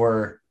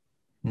your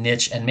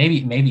niche and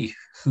maybe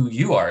who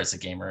you are as a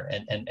gamer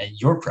and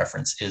your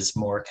preference is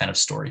more kind of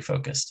story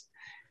focused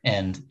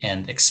and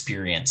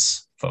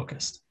experience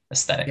focused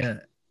aesthetic. Yeah,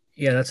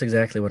 yeah, that's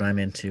exactly what I'm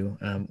into.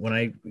 When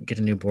I get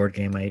a new board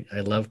game, I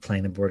love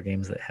playing the board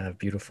games that have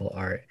beautiful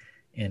art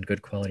and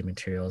good quality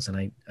materials, and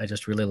I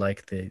just really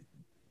like the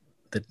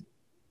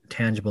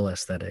tangible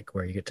aesthetic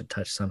where you get to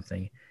touch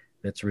something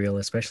that's real,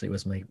 especially it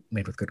was made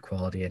with good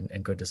quality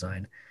and good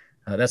design.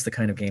 That's the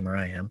kind of gamer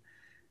I am.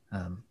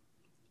 Um,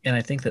 and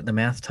I think that the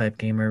math type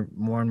gamer,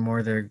 more and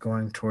more, they're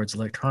going towards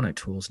electronic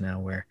tools now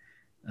where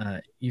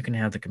you can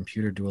have the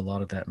computer do a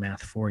lot of that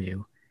math for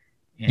you.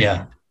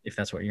 Yeah, And if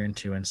that's what you're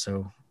into. And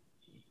so,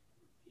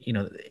 in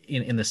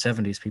the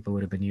 70s, people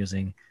would have been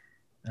using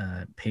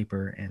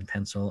paper and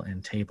pencil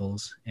and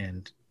tables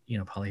and,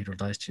 polyhedral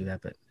dice to do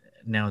that. But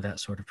now that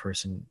sort of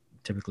person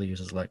typically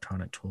uses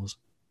electronic tools.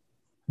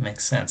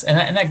 makes sense.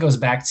 And that goes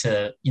back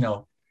to,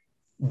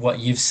 what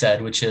you've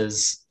said, which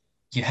is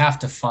you have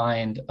to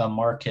find a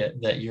market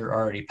that you're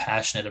already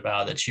passionate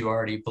about, that you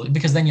already believe,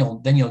 because then you'll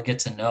get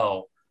to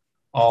know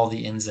all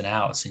the ins and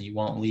outs, and you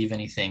won't leave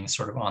anything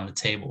sort of on the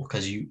table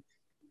because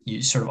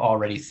you sort of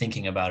already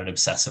thinking about it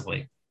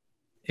obsessively.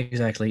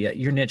 Exactly. Yeah,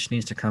 your niche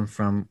needs to come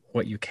from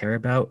what you care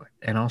about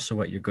and also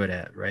what you're good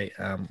at, right?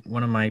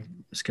 One of my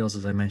skills,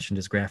 as I mentioned,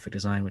 is graphic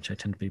design, which I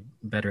tend to be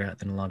better at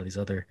than a lot of these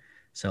other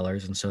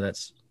sellers, and so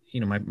that's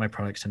my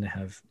products tend to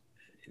have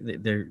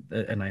they're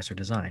a nicer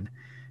design,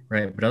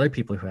 right? But other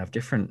people who have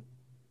different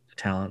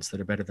talents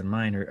that are better than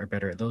mine are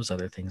better at those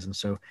other things, and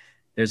so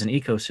there's an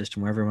ecosystem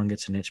where everyone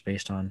gets a niche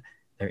based on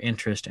their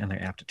interest and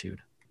their aptitude.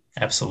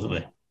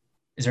 Absolutely.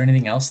 Is there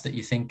anything else that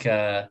you think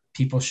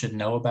people should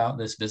know about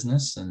this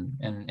business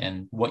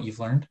and what you've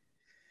learned?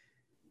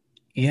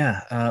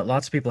 Yeah,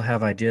 lots of people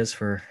have ideas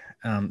for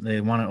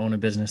they want to own a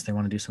business, they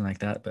want to do something like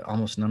that, but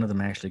almost none of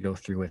them actually go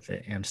through with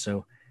it. And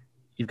so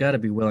you've got to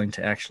be willing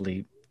to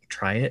actually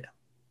try it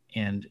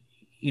and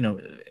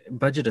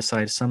budget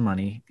aside some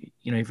money,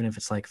 even if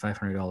it's like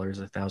 $500,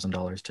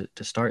 $1,000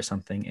 to start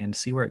something and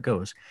see where it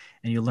goes.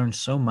 And you learn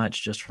so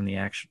much just from the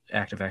act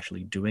of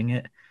actually doing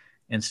it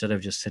instead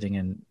of just sitting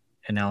in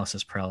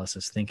analysis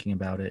paralysis, thinking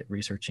about it,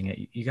 researching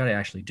it. You got to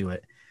actually do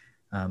it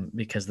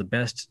because the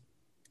best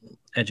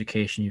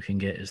education you can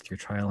get is through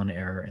trial and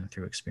error and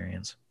through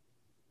experience.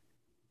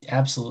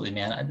 Absolutely,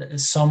 man.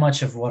 So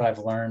much of what I've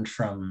learned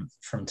from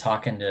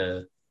talking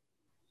to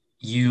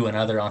you and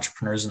other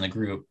entrepreneurs in the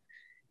group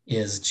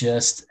is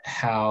just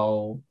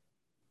how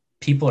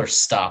people are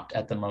stopped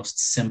at the most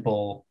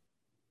simple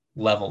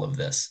level of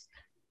this.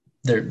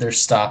 They're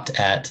stopped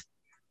at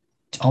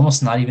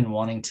almost not even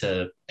wanting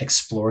to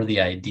explore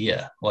the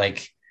idea,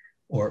 like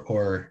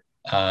or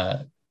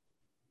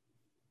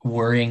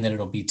worrying that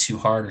it'll be too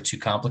hard or too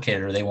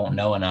complicated or they won't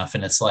know enough.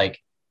 And it's like,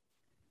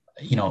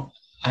 you know,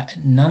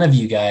 none of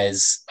you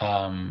guys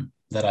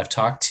that I've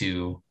talked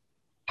to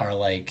are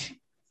like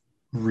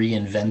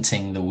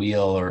reinventing the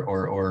wheel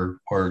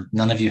or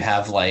none of you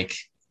have like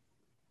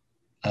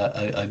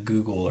a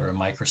Google or a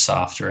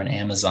Microsoft or an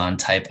Amazon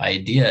type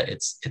idea.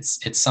 It's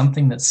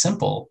something that's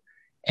simple.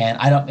 And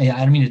I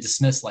don't mean to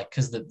dismiss like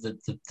because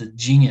the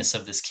genius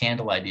of this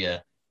candle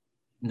idea,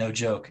 no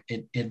joke,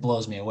 it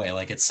blows me away.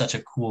 Like it's such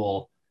a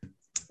cool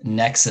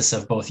nexus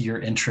of both your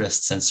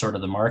interests and sort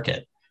of the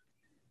market.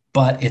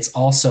 But it's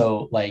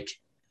also like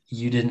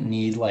you didn't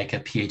need like a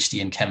PhD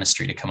in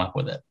chemistry to come up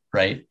with it,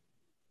 right?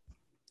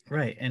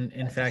 Right. And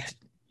in fact,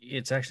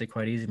 it's actually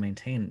quite easy to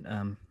maintain.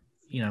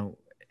 You know,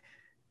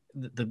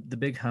 the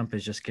big hump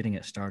is just getting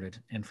it started.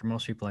 And for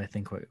most people, I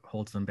think what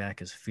holds them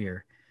back is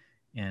fear.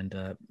 And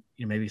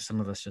maybe some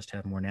of us just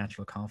have more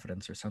natural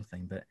confidence or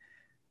something. But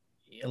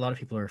a lot of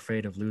people are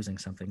afraid of losing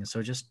something. And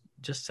so just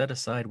set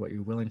aside what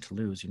you're willing to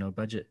lose.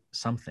 Budget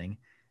something,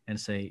 and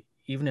say,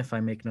 even if I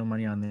make no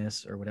money on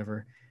this or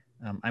whatever,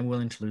 I'm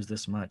willing to lose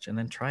this much, and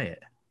then try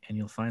it. And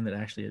you'll find that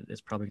actually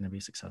it's probably going to be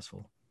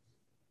successful.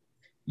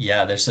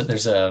 Yeah, there's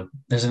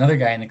another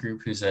guy in the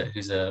group who's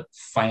a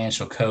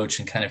financial coach,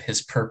 and kind of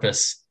his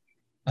purpose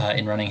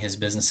in running his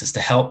business is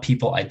to help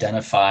people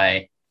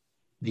identify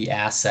the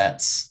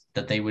assets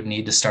that they would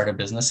need to start a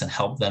business and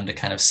help them to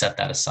kind of set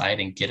that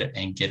aside and get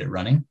it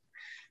running.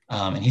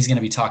 And he's going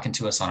to be talking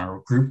to us on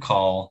our group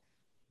call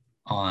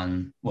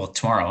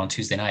tomorrow on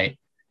Tuesday night.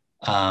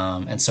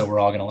 And so we're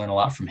all going to learn a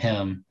lot from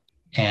him.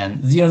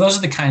 And, those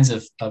are the kinds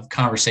of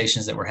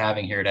conversations that we're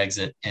having here at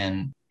Exit.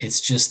 And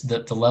it's just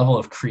the level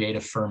of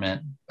creative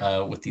ferment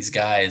with these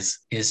guys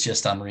is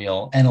just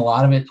unreal. And a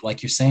lot of it,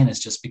 like you're saying, is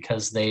just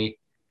because they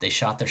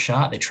shot their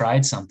shot, they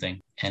tried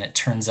something, and it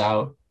turns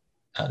out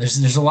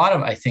there's a lot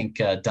of, I think,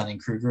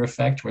 Dunning-Kruger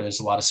effect, where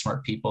there's a lot of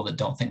smart people that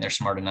don't think they're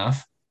smart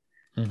enough.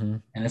 Mm-hmm.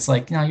 And it's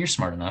like, no, you're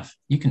smart enough.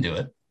 You can do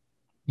it.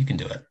 You can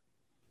do it.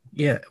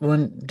 Yeah, well,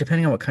 and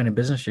depending on what kind of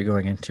business you're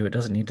going into, it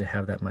doesn't need to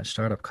have that much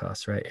startup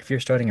costs, right? If you're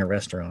starting a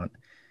restaurant,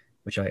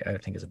 which I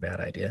think is a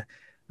bad idea,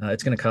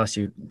 it's going to cost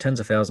you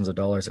tens of thousands of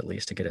dollars at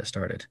least to get it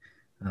started,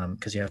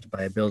 because you have to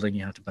buy a building,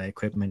 you have to buy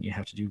equipment, you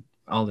have to do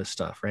all this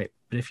stuff, right?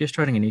 But if you're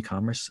starting an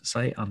e-commerce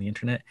site on the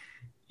internet,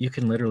 you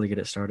can literally get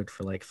it started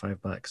for like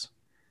 $5.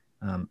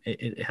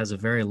 It has a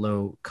very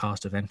low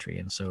cost of entry,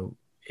 and so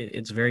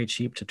it's very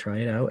cheap to try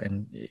it out.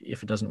 And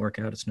if it doesn't work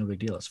out, it's no big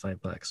deal. It's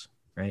 $5,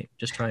 right?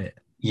 Just try it.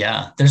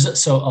 Yeah,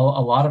 a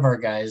lot of our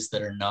guys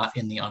that are not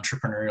in the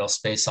entrepreneurial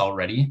space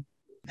already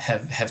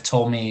have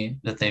told me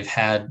that they've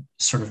had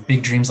sort of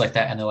big dreams like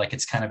that, and they're like,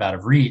 it's kind of out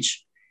of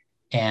reach.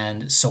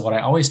 And so what I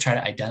always try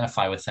to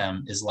identify with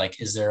them is like,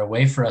 is there a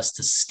way for us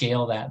to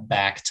scale that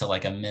back to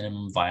like a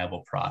minimum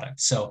viable product?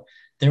 So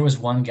there was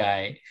one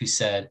guy who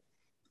said,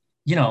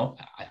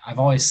 I've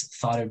always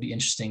thought it would be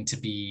interesting to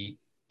be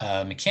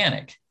a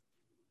mechanic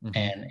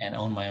and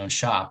own my own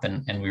shop.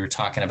 And we were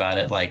talking about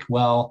it like,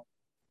 well,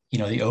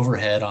 the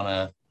overhead on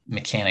a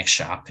mechanic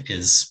shop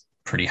is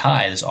pretty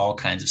high. There's all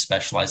kinds of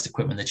specialized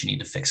equipment that you need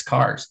to fix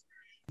cars.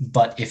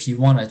 But if you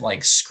want to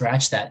like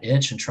scratch that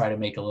itch and try to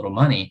make a little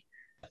money,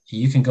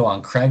 you can go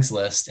on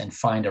Craigslist and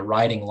find a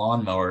riding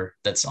lawnmower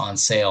that's on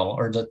sale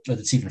or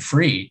that's even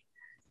free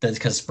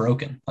because it's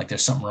broken. Like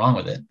there's something wrong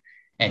with it.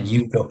 And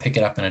you go pick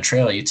it up in a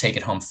trailer, you take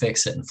it home,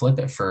 fix it, and flip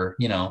it for,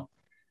 $500,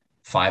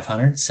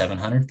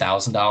 $700,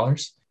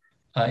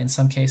 $1,000 in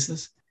some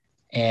cases.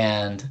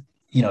 And,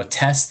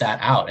 test that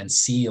out and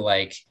see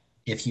like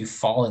if you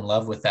fall in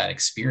love with that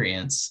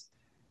experience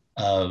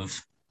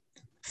of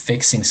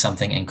fixing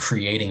something and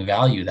creating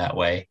value that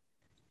way,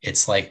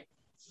 it's like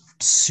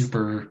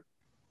super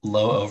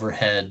low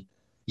overhead.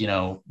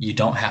 You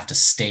don't have to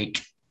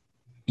stake,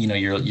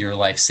 your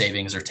life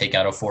savings or take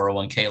out a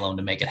 401k loan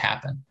to make it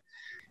happen.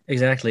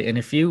 Exactly. And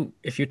if you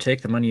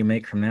take the money you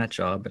make from that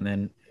job and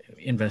then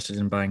invest it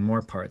in buying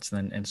more parts,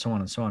 and so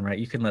on and so on, right?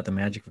 You can let the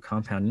magic of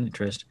compound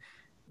interest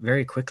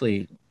very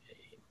quickly,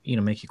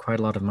 make you quite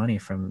a lot of money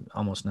from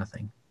almost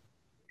nothing.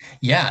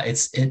 Yeah,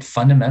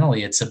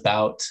 fundamentally it's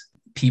about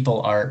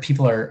people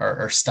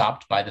are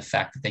stopped by the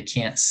fact that they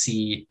can't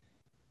see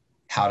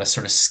how to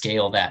sort of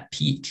scale that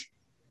peak.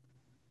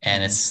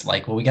 And it's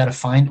like, well, we got to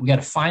find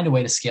a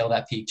way to scale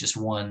that peak just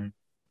one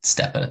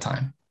step at a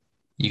time.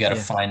 You got to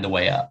find the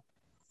way up.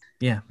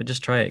 Yeah, but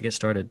just try it, get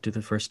started, do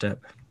the first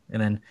step.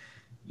 And then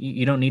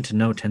you don't need to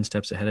know 10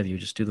 steps ahead of you.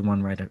 Just do the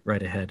one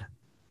right ahead.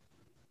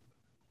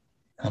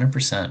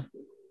 100%.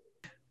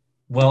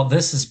 Well,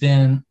 this has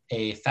been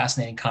a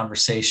fascinating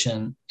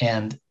conversation,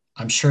 and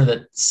I'm sure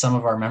that some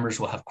of our members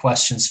will have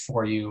questions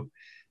for you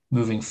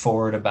moving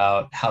forward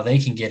about how they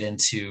can get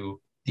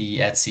into the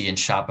Etsy and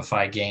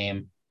Shopify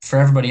game. For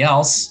everybody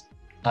else,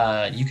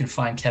 you can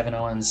find Kevin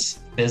Owens'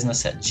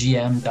 business at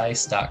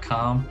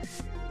gmdice.com.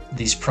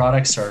 These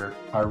products are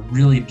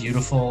really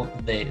beautiful.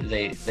 They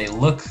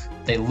look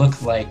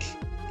like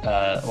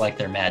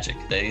they're magic.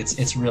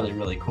 It's really,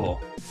 really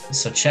cool.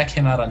 So check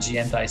him out on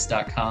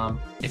gmdice.com.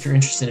 If you're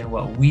interested in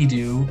what we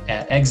do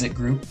at Exit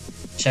Group,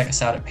 check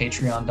us out at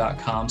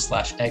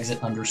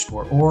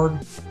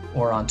patreon.com/exit_org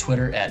or on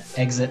Twitter at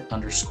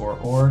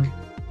exit_org.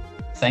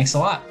 Thanks a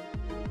lot.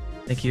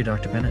 Thank you,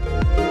 Dr. Bennett.